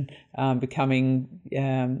 vision, becoming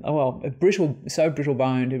brittle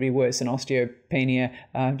bone to be worse than osteopenia,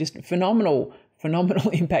 just phenomenal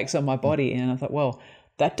impacts on my body. And I thought, well,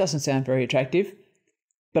 that doesn't sound very attractive,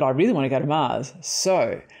 but I really want to go to Mars.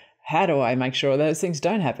 So how do I make sure those things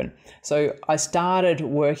don't happen? So I started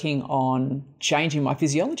working on changing my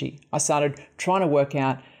physiology. I started trying to work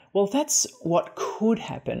out, well, if that's what could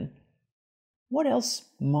happen, what else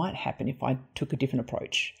might happen if I took a different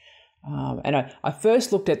approach? And I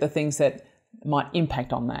first looked at the things that might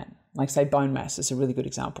impact on that, like say bone mass is a really good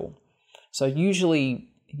example. So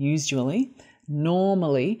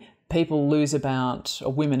normally people lose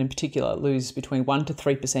or women in particular, lose between 1% to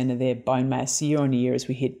 3% of their bone mass year on year as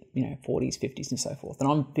we hit 40s, 50s and so forth. And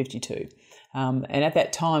I'm 52. And at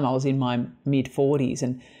that time I was in my mid 40s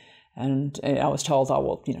and I was told,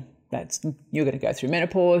 you're going to go through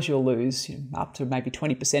menopause, you'll lose up to maybe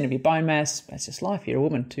 20% of your bone mass. That's just life. You're a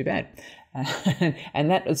woman, too bad. And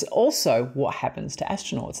that is also what happens to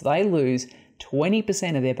astronauts. They lose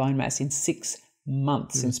 20% of their bone mass in 6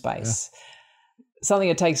 months in space. Yeah. Something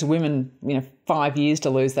that takes women 5 years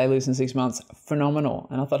to lose, they lose in 6 months. Phenomenal.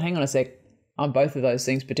 And I thought, hang on a sec, I'm both of those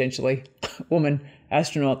things potentially. Woman,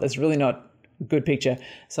 astronaut, that's really not a good picture.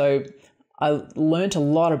 So I learned a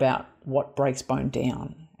lot about what breaks bone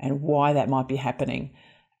down and why that might be happening.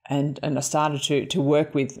 And I started to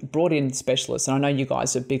work with, brought in specialists, and I know you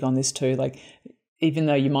guys are big on this too. Like, even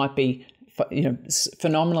though you might be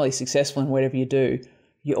phenomenally successful in whatever you do,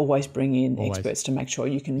 you always bring in experts to make sure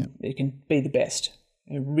you can be the best.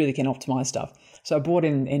 You really can optimize stuff. So I brought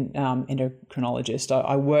in endocrinologists.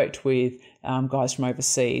 I worked with guys from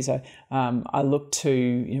overseas. I looked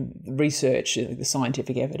to research the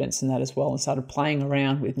scientific evidence and that as well, and started playing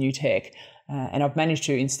around with new tech. And I've managed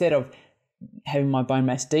to, instead of having my bone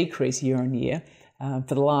mass decrease year on year,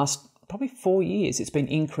 for the last probably 4 years, it's been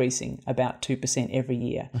increasing about 2% every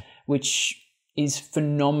year, which is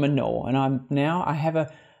phenomenal. And I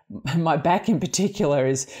have my back in particular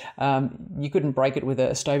is, you couldn't break it with a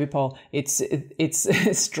Stovey pole. It's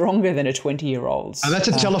stronger than a 20-year-old's. That's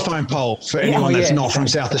a telephone pole for anyone that's not from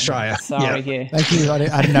South Australia. Sorry, Thank you. I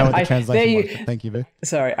didn't know what the translation was. Thank you, Boo.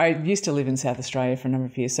 Sorry, I used to live in South Australia for a number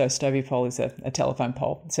of years, so Stovey pole is a telephone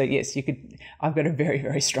pole. So yes, you could. I've got a very,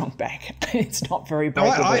 very strong back. It's not very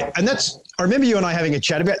breakable. I remember you and I having a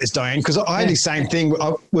chat about this, Dianne, because I had the same thing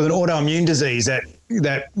with an autoimmune disease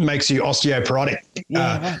that makes you osteoporotic.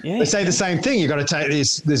 They say the same thing. You've got to take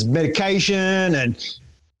this medication, and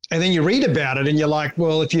then you read about it, and you're like,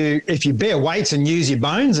 well, if you bear weights and use your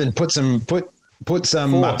bones and put some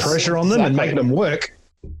pressure on them and make them work,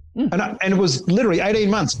 and it was literally 18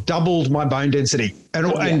 months, doubled my bone density, and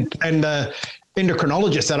the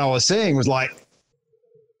endocrinologist that I was seeing was like,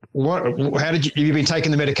 what? How did you been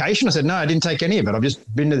taking the medication? I said, no, I didn't take any of it. I've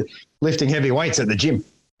just been lifting heavy weights at the gym.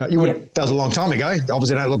 That was a long time ago.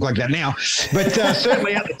 Obviously, don't look like that now. But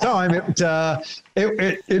certainly at the time,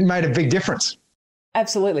 it made a big difference.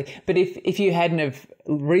 Absolutely. But if you hadn't have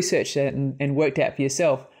researched it and worked out for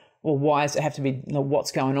yourself, well, why does it have to be,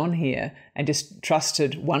 what's going on here, and just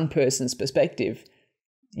trusted one person's perspective,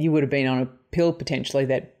 you would have been on a pill potentially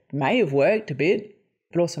that may have worked a bit,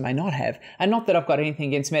 but also may not have. And not that I've got anything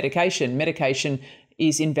against medication. Medication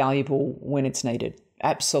is invaluable when it's needed.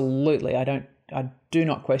 Absolutely. I do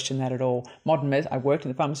not question that at all. I worked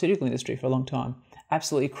in the pharmaceutical industry for a long time.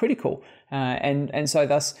 Absolutely critical. And so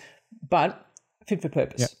thus, but fit for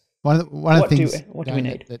purpose. Yeah. One of the things what do we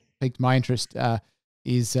need? That piqued my interest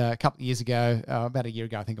is a couple of years ago, about a year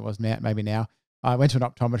ago, I think it was, maybe now, I went to an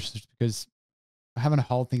optometrist because I'm having to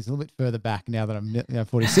hold things a little bit further back now that I'm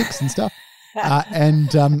 46 and stuff. And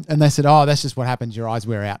they said, oh, that's just what happens. Your eyes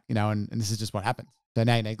wear out, and this is just what happens. So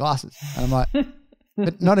now you need glasses. And I'm like,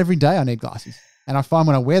 but not every day I need glasses. And I find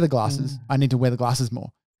when I wear the glasses, I need to wear the glasses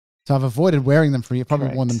more. So I've avoided wearing them probably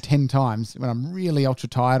worn them 10 times when I'm really ultra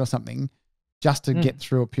tired or something, just to get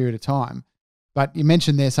through a period of time. But you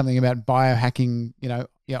mentioned there's something about biohacking,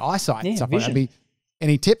 your eyesight and stuff like that.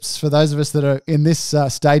 Any tips for those of us that are in this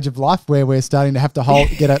stage of life where we're starting to have to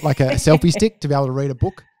get a selfie stick to be able to read a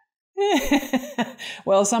book?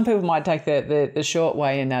 Well, some people might take the short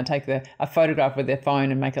way and take a photograph with their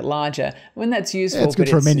phone and make it larger. When that's useful, it's good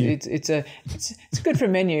for a menu. It's good for a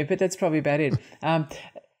menu, but that's probably about it.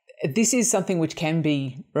 This is something which can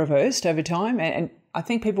be reversed over time, and I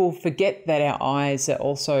think people forget that our eyes are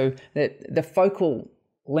also that the focal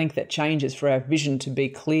length that changes for our vision to be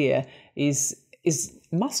clear is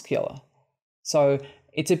muscular. So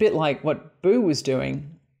it's a bit like what Boo was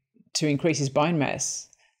doing to increase his bone mass.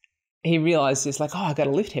 He realized it's like, I've got to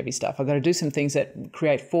lift heavy stuff. I've got to do some things that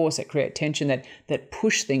create force, that create tension, that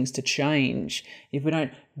push things to change. If we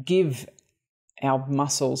don't give our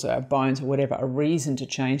muscles, our bones or whatever, a reason to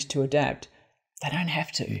change, to adapt, they don't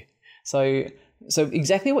have to. So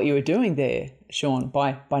exactly what you were doing there, Sean,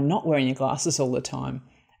 by not wearing your glasses all the time,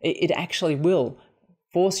 it actually will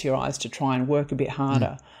force your eyes to try and work a bit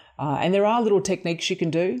harder. And there are little techniques you can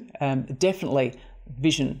do. Definitely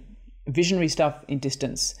visionary stuff in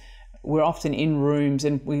distance. We're often in rooms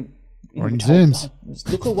and or in Zooms.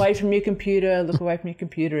 Look away from your computer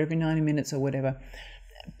every 90 minutes or whatever.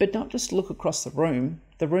 But not just look across the room.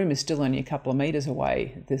 The room is still only a couple of meters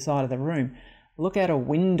away, the side of the room. Look out a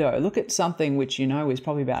window. Look at something which is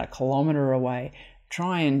probably about 1 kilometre away.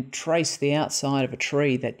 Try and trace the outside of a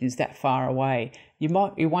tree that is that far away. You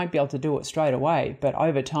won't be able to do it straight away, but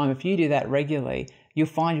over time, if you do that regularly, you'll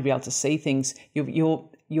find you'll be able to see things. Your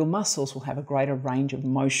muscles will have a greater range of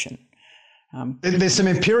motion. There's some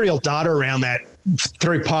imperial data around that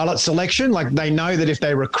through pilot selection. Like they know that if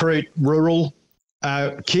they recruit rural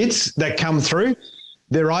kids that come through,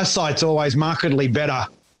 their eyesight's always markedly better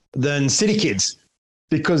than city kids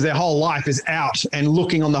because their whole life is out and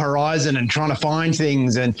looking on the horizon and trying to find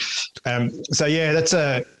things. And that's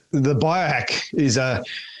the biohack is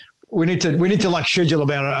we need to like schedule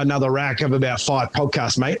about another rack of about 5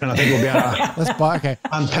 podcasts, mate. And I think we'll be able to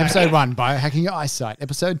unpack. Episode 1, biohacking your eyesight.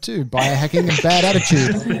 Episode 2, biohacking a bad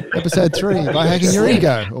attitude. Episode 3, biohacking your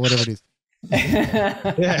ego, or whatever it is.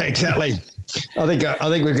 Yeah, exactly. I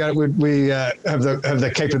think we have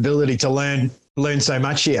the capability to learn so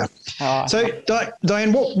much here. So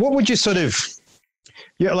Dianne, what would you sort of,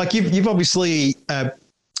 like you've obviously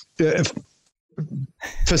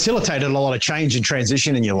facilitated a lot of change and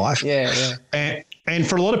transition in your life. Yeah. And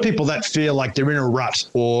for a lot of people that feel like they're in a rut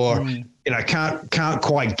or can't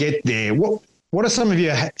quite get there, what are some of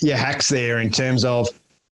your hacks there in terms of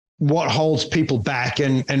what holds people back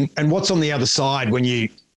and what's on the other side when you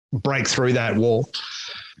break through that wall?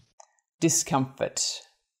 Discomfort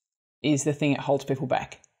is the thing that holds people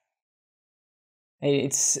back.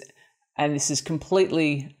 And this is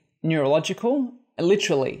completely neurological,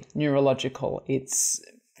 literally neurological. It's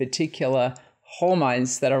particular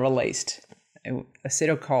hormones that are released.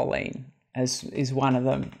 Acetylcholine is one of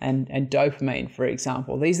them, and dopamine, for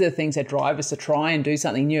example. These are the things that drive us to try and do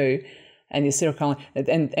something new. And the acetylcholine,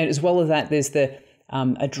 and as well as that, there's the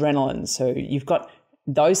adrenaline. So you've got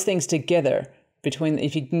those things together.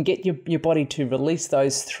 If you can get your body to release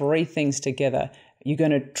those 3 things together, you're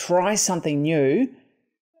going to try something new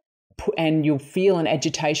and you'll feel an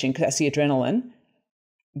agitation because that's the adrenaline.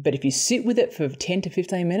 But if you sit with it for 10 to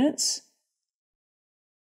 15 minutes,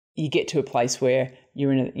 you get to a place where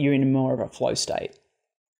you're in more of a flow state.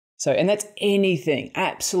 So, and that's anything,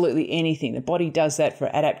 absolutely anything. The body does that for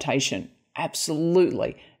adaptation.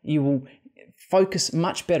 Absolutely. You will focus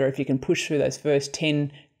much better if you can push through those first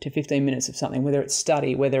 10 to 15 minutes of something, whether it's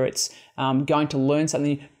study, whether it's going to learn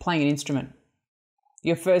something, playing an instrument.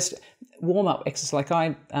 Your first warm-up exercise, like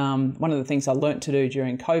one of the things I learnt to do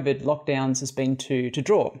during COVID lockdowns has been to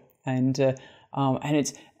draw. And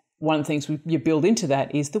it's one of the things you build into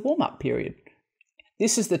that is the warm-up period.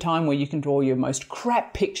 This is the time where you can draw your most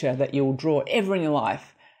crap picture that you'll draw ever in your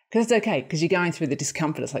life. Because it's okay, because you're going through the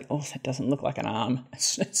discomfort. It's like, oh, that doesn't look like an arm.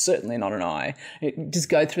 It's certainly not an eye. Just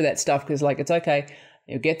go through that stuff because, like, it's okay.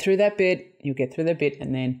 You'll get through that bit,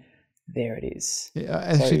 and then there it is. Yeah,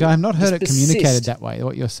 actually, so I've not heard it communicated that way,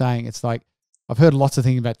 what you're saying. It's like, I've heard lots of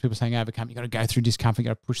things about people saying overcome, you've got to go through discomfort, you've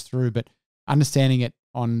got to push through, but understanding it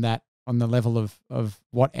on the level of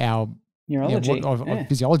what our neurology, of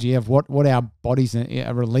physiology, of what our bodies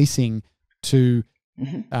are releasing to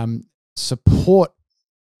support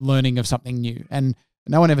learning of something new. And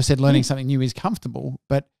no one ever said learning something new is comfortable,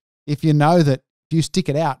 but if you know that if you stick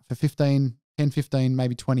it out for 10, 15,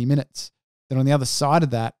 maybe 20 minutes, then on the other side of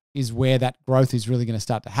that is where that growth is really going to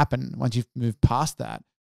start to happen. Once you've moved past that,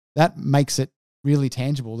 that makes it really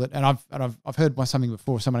tangible. And I've heard something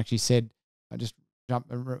before. Someone actually said, I just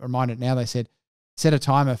reminded now, they said, set a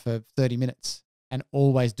timer for 30 minutes and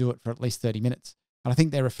always do it for at least 30 minutes. And I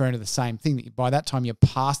think they're referring to the same thing, that by that time you're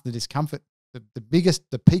past the discomfort,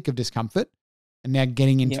 the peak of discomfort, and now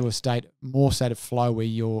getting into a state of flow where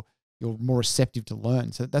you're more receptive to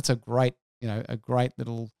learn. So that's a great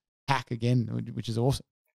little hack again, which is awesome.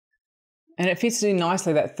 And it fits in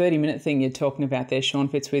nicely, that 30-minute thing you're talking about there, Sean,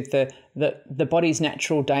 fits with the body's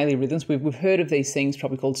natural daily rhythms. We've heard of these things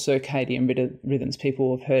probably called circadian rhythms.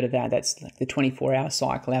 People have heard of that. That's like the 24-hour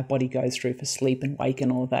cycle our body goes through for sleep and wake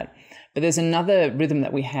and all of that. But there's another rhythm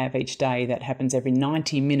that we have each day that happens every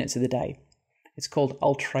 90 minutes of the day. It's called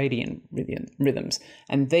ultradian rhythms.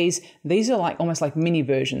 And these are like almost like mini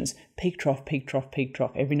versions, peak, trough,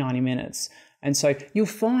 every 90 minutes. And so you'll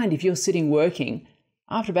find if you're sitting working,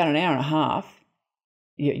 after about an hour and a half,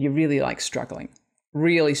 you're really like struggling.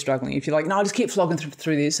 If you're like, no, I'll just keep flogging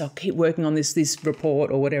through this. I'll keep working on this report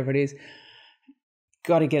or whatever it is.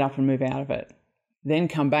 Got to get up and move out of it. Then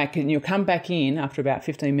come back, and you'll come back in after about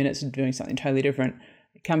 15 minutes of doing something totally different.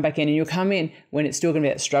 Come back in, and you'll come in when it's still going to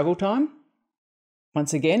be that struggle time.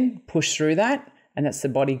 Once again, push through that, and that's the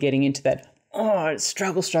body getting into that,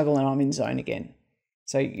 struggle, and I'm in zone again.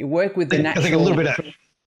 So you work with the natural. I think a little bit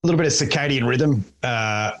of circadian rhythm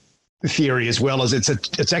theory as well, as it's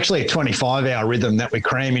actually a 25-hour rhythm that we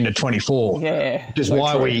cram into 24. Yeah,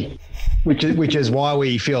 which is why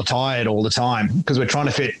we feel tired all the time, because we're trying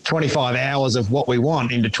to fit 25 hours of what we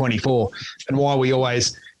want into 24, and why we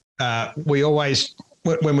always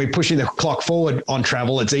when we're pushing the clock forward on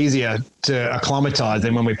travel, it's easier to acclimatize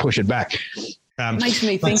than when we push it back. Makes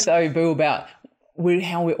me think though, Boo, about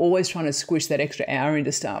how we're always trying to squish that extra hour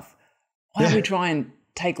into stuff. Why don't we try and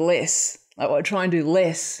take less? Like, we're trying to do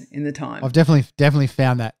less in the time. I've definitely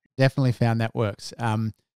found that. Definitely found that works.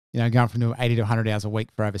 Going from doing 80 to 100 hours a week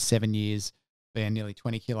for over 7 years, being nearly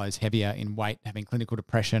 20 kilos heavier in weight, having clinical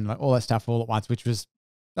depression, like all that stuff all at once, which was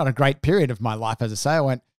not a great period of my life. As I say, I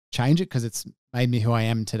won't change it because it's made me who I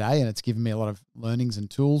am today, and it's given me a lot of learnings and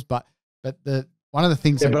tools. But one of the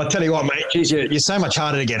things. Yeah, but I tell you what, mate, geez, you're so much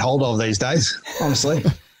harder to get hold of these days, honestly.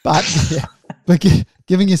 but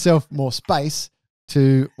giving yourself more space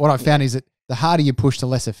to what I've found is that the harder you push, the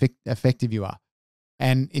less effective you are.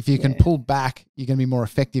 And if you can pull back, you're going to be more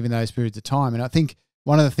effective in those periods of time. And I think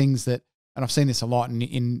one of the things that, and I've seen this a lot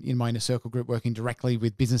in my inner circle group, working directly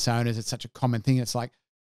with business owners, it's such a common thing. It's like,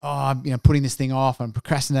 I'm putting this thing off, I'm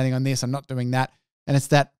procrastinating on this, I'm not doing that. And it's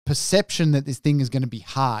that perception that this thing is going to be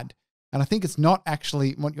hard. And I think it's not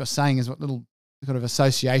actually what you're saying is what little sort of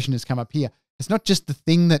association has come up here. It's not just the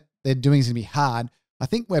thing that they're doing is going to be hard. I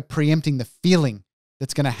think we're preempting the feeling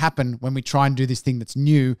that's going to happen when we try and do this thing that's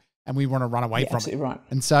new and we want to run away from it. Right.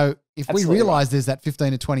 And so if we realize there's that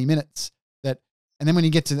 15 to 20 minutes and then when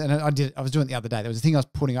you get to, and I was doing it the other day, there was a thing I was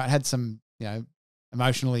putting, I had some,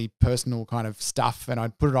 emotionally personal kind of stuff, and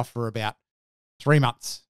I'd put it off for about 3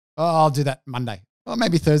 months. Oh, I'll do that Monday. Oh,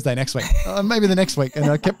 maybe Thursday next week. Maybe the next week. And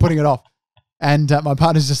I kept putting it off. And my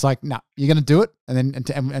partner's just like, no, you're going to do it. And then,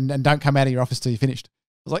 and don't come out of your office till you finished.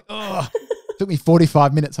 I was like, it took me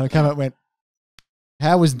 45 minutes. And I came out and went,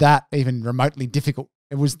 how was that even remotely difficult?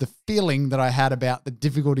 It was the feeling that I had about the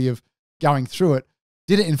difficulty of going through it.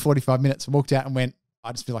 Did it in 45 minutes, walked out and went,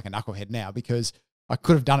 I just feel like a knucklehead now because I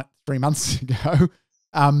could have done it 3 months ago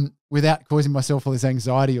without causing myself all this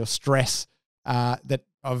anxiety or stress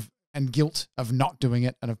and guilt of not doing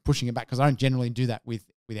it and of pushing it back, because I don't generally do that with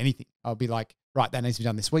anything. I'll be like, right, that needs to be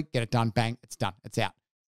done this week, get it done, bang, it's done, it's out.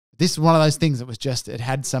 This is one of those things that was just, it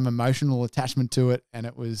had some emotional attachment to it, and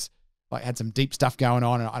it was like had some deep stuff going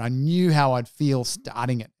on, and I knew how I'd feel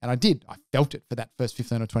starting it, and I did. I felt it for that first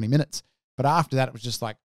 15 or 20 minutes, but after that, it was just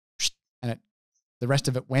like, and the rest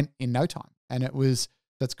of it went in no time, and it was.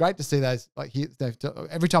 That's great to see those. Like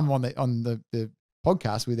every time I'm on the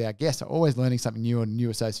podcast with our guests, I'm always learning something new and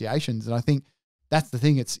new associations, and I think that's the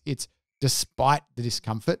thing. It's despite the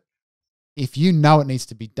discomfort, if you know it needs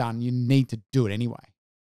to be done, you need to do it anyway.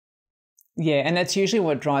 Yeah, and that's usually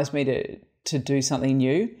what drives me to do something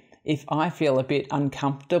new. If I feel a bit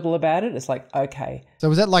uncomfortable about it, it's like, okay. So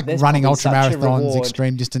was that like running ultramarathons,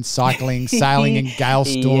 extreme distance cycling, sailing in gale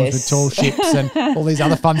storms with tall ships and all these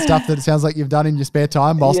other fun stuff that it sounds like you've done in your spare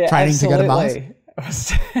time whilst training to go to Mars?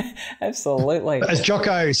 Absolutely. As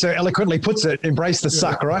Jocko so eloquently puts it, embrace the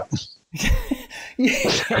suck, right?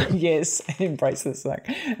 Yes, embrace the suck.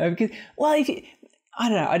 Because, well, I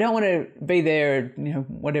don't know. I don't want to be there,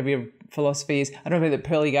 whatever your philosophy is. I don't want to be the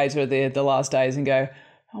pearly gates or the last days and go,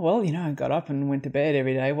 oh, well, I got up and went to bed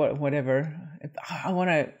every day, whatever. I want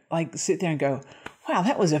to sit there and go, wow,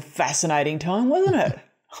 that was a fascinating time, wasn't it?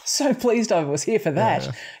 I'm so pleased I was here for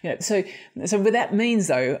that. Yeah. So what that means,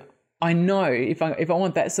 though, I know if I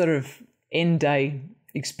want that sort of end day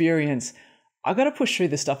experience, I've got to push through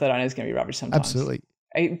the stuff that I know is going to be rubbish sometimes. Absolutely.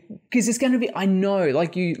 Because it's going to be, I know,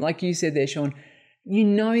 like you said there, Sean, you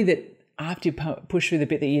know that after you push through the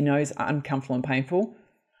bit that you know is uncomfortable and painful,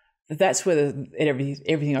 that's where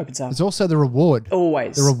everything opens up. There's also the reward.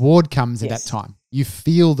 Always. The reward comes at that time. You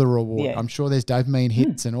feel the reward. Yeah. I'm sure there's dopamine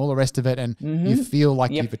hits and all the rest of it, and you feel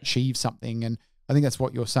like you've achieved something. And I think that's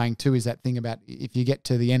what you're saying too, is that thing about if you get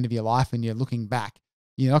to the end of your life and you're looking back,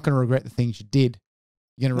 you're not going to regret the things you did.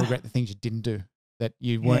 You're going to regret the things you didn't do, that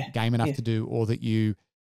you weren't game enough to do, or that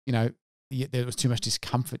there was too much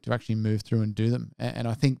discomfort to actually move through and do them. And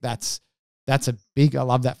I think that's a big, I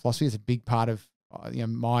love that philosophy. It's a big part of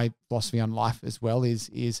my philosophy on life as well,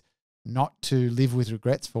 is not to live with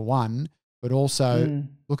regrets for one, but also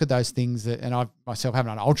look at those things that, and I myself haven't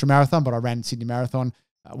done an ultra marathon, but I ran Sydney Marathon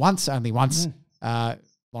only once.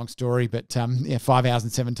 Long story, but 5 hours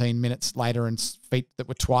and 17 minutes later and feet that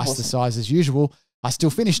were twice the size as usual, I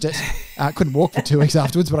still finished it. I couldn't walk for 2 weeks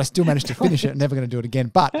afterwards, but I still managed to finish it. I'm never going to do it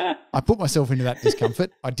again. But I put myself into that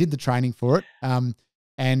discomfort. I did the training for it,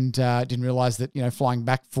 and didn't realize that flying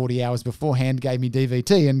back 40 hours beforehand gave me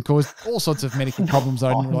DVT and caused all sorts of medical problems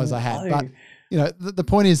that I didn't realize I had. But the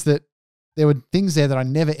point is that there were things there that I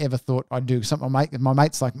never ever thought I'd do. My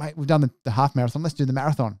mate's like, mate, we've done the half marathon. Let's do the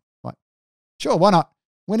marathon. I'm like, sure, why not?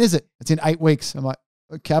 When is it? It's in 8 weeks. I'm like,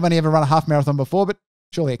 okay, I've only ever run a half marathon before, but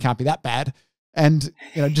surely it can't be that bad. And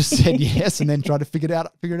just said yes, and then tried to figure it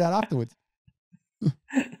out afterwards.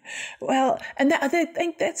 Well, and I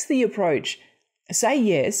think that's the approach. Say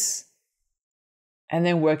yes, and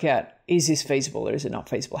then work out, is this feasible or is it not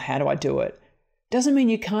feasible? How do I do it? Doesn't mean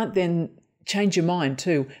you can't then change your mind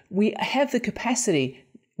too. We have the capacity,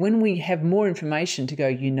 when we have more information, to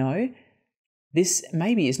go, this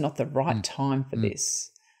maybe is not the right time for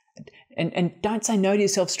this. And don't say no to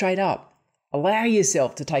yourself straight up. Allow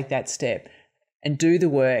yourself to take that step and do the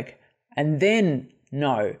work, and then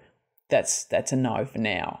no, that's a no for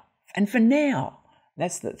now. And for now,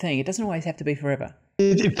 that's the thing. It doesn't always have to be forever.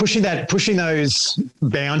 Pushing those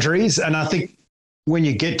boundaries, and I think when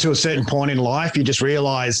you get to a certain point in life, you just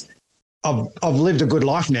realize I've lived a good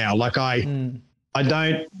life now. Like I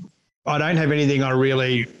don't have anything I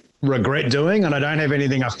really regret doing, and I don't have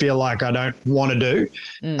anything I feel like I don't want to do.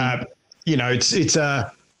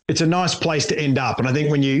 It's a nice place to end up. And I think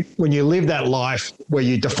when you live that life where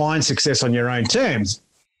you define success on your own terms,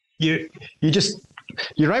 you're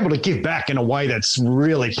able to give back in a way that's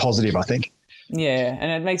really positive, I think. Yeah,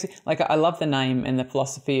 and it makes it like, I love the name and the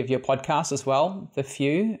philosophy of your podcast as well, The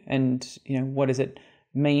Few, and what does it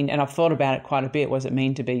mean? And I've thought about it quite a bit. What does it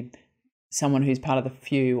mean to be someone who's part of the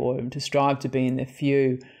few, or to strive to be in the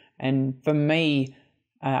few? And for me,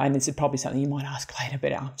 and this is probably something you might ask later,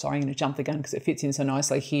 but I'm sorry, I'm going to jump the gun because it fits in so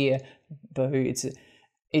nicely here, Boo.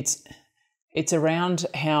 It's around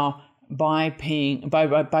how by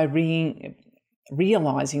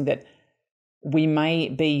realizing that we may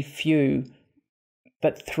be few,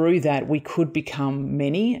 but through that we could become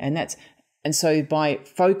many, and so by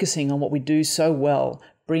focusing on what we do so well,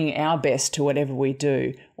 bringing our best to whatever we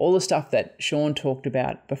do, all the stuff that Sean talked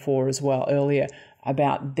about before as well earlier,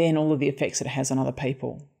 about then all of the effects that it has on other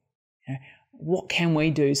people. What can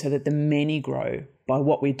we do so that the many grow by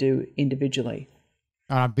what we do individually?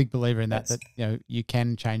 I'm a big believer in that you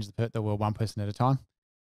can change the world one person at a time,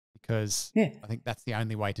 because I think that's the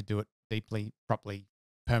only way to do it deeply, properly,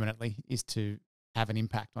 permanently, is to have an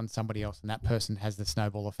impact on somebody else, and that person has the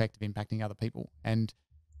snowball effect of impacting other people, and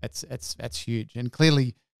that's huge. And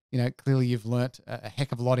clearly, clearly you've learnt a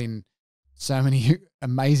heck of a lot in so many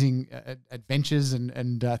amazing adventures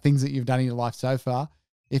and things that you've done in your life so far.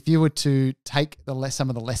 If you were to take some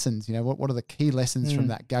of the lessons, what are the key lessons from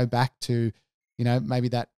that? Go back to, maybe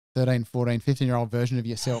that 13, 14, 15-year-old version of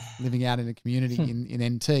yourself living out in a community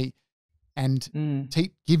in NT, and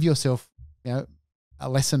give yourself, a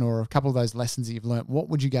lesson or a couple of those lessons that you've learned. What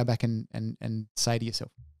would you go back and say to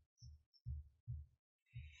yourself?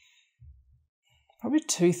 Probably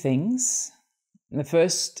two things. And the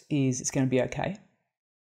first is it's going to be okay.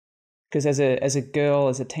 Because as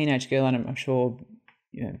a teenage girl, and I'm sure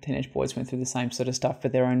teenage boys went through the same sort of stuff for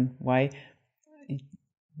their own way,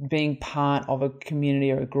 being part of a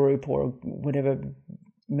community or a group or whatever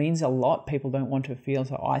means a lot. People don't want to feel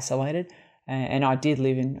so isolated. And I did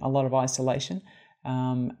live in a lot of isolation.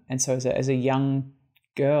 And so as a young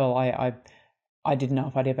girl, I didn't know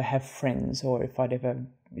if I'd ever have friends or if I'd ever,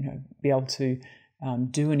 be able to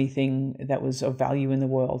do anything that was of value in the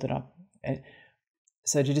world.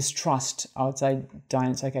 So to just trust, I would say,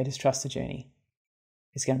 Dianne, it's okay, just trust the journey.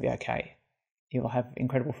 It's going to be okay. You will have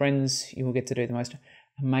incredible friends. You will get to do the most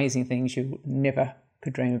amazing things you never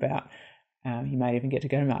could dream about. You may even get to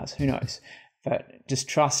go to Mars, who knows? But just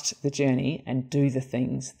trust the journey and do the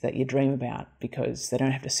things that you dream about, because they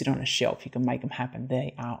don't have to sit on a shelf. You can make them happen.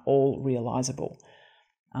 They are all realizable.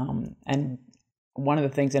 And one of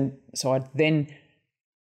the things, and so I'd then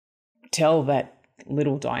tell that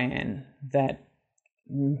little Dianne, that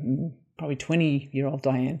probably 20-year-old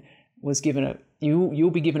Dianne, was given you'll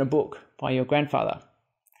be given a book by your grandfather,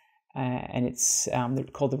 and it's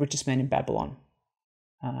called The Richest Man in Babylon,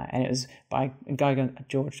 and it was by a guy called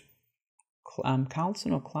George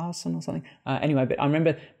Carlson or something. Anyway, but I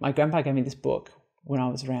remember my grandpa gave me this book when I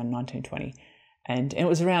was around 19, 20, and it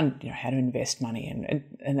was around how to invest money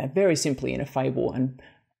and very simply in a fable.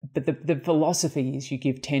 But the philosophy is you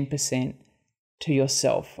give 10% to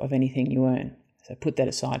yourself of anything you earn. So put that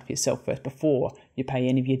aside for yourself first before you pay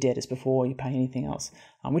any of your debtors, before you pay anything else,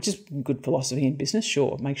 which is good philosophy in business,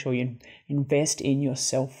 sure. Make sure you invest in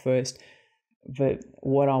yourself first. But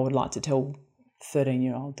what I would like to tell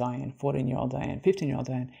 13-year-old Dianne, 14-year-old Dianne, 15-year-old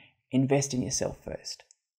Dianne, invest in yourself first.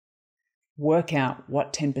 Work out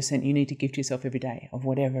what 10% you need to give to yourself every day of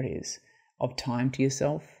whatever it is, of time to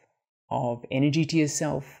yourself, of energy to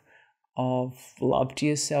yourself, of love to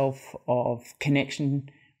yourself, of connection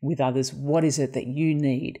with others. What is it that you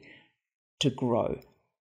need to grow?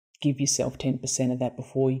 Give yourself 10% of that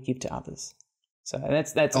before you give to others. So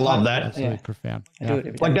that's I love that. That's really profound. I do it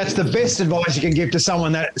every day. Like, that's the best advice you can give to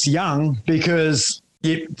someone that's young, because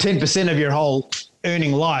 10% of your whole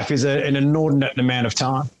earning life is an inordinate amount of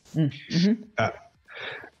time. Mm-hmm.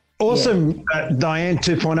 Awesome, Dianne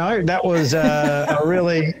 2.0. That was a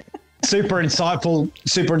really super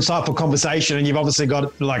insightful conversation, and you've obviously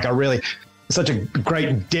got like such a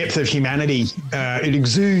great depth of humanity. It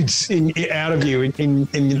exudes out of you in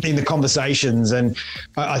the conversations, and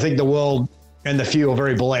I think the world and the few are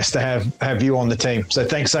very blessed to have you on the team. So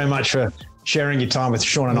thanks so much for sharing your time with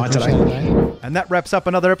Sean and I today. And that wraps up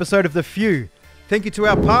another episode of The Few. Thank you to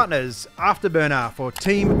our partners, Afterburner, for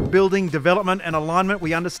team building, development and alignment.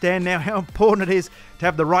 We understand now how important it is to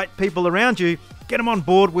have the right people around you. Get them on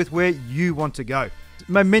board with where you want to go.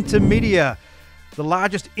 Momentum Media, the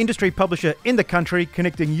largest industry publisher in the country,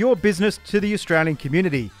 connecting your business to the Australian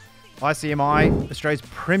community. ICMI, Australia's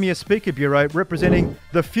premier speaker bureau, representing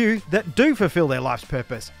the few that do fulfill their life's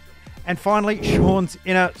purpose. And finally, Sean's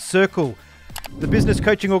Inner Circle, the business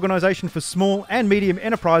coaching organisation for small and medium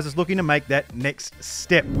enterprises looking to make that next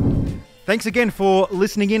step. Thanks again for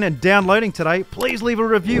listening in and downloading today. Please leave a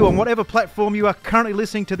review on whatever platform you are currently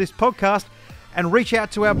listening to this podcast, and reach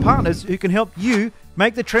out to our partners who can help you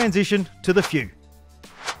make the transition to the few.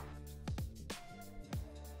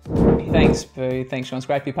 Thanks, Boo. Thanks, Sean. It's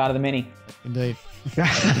great to be part of the many. Indeed.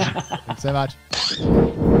 Thanks so much.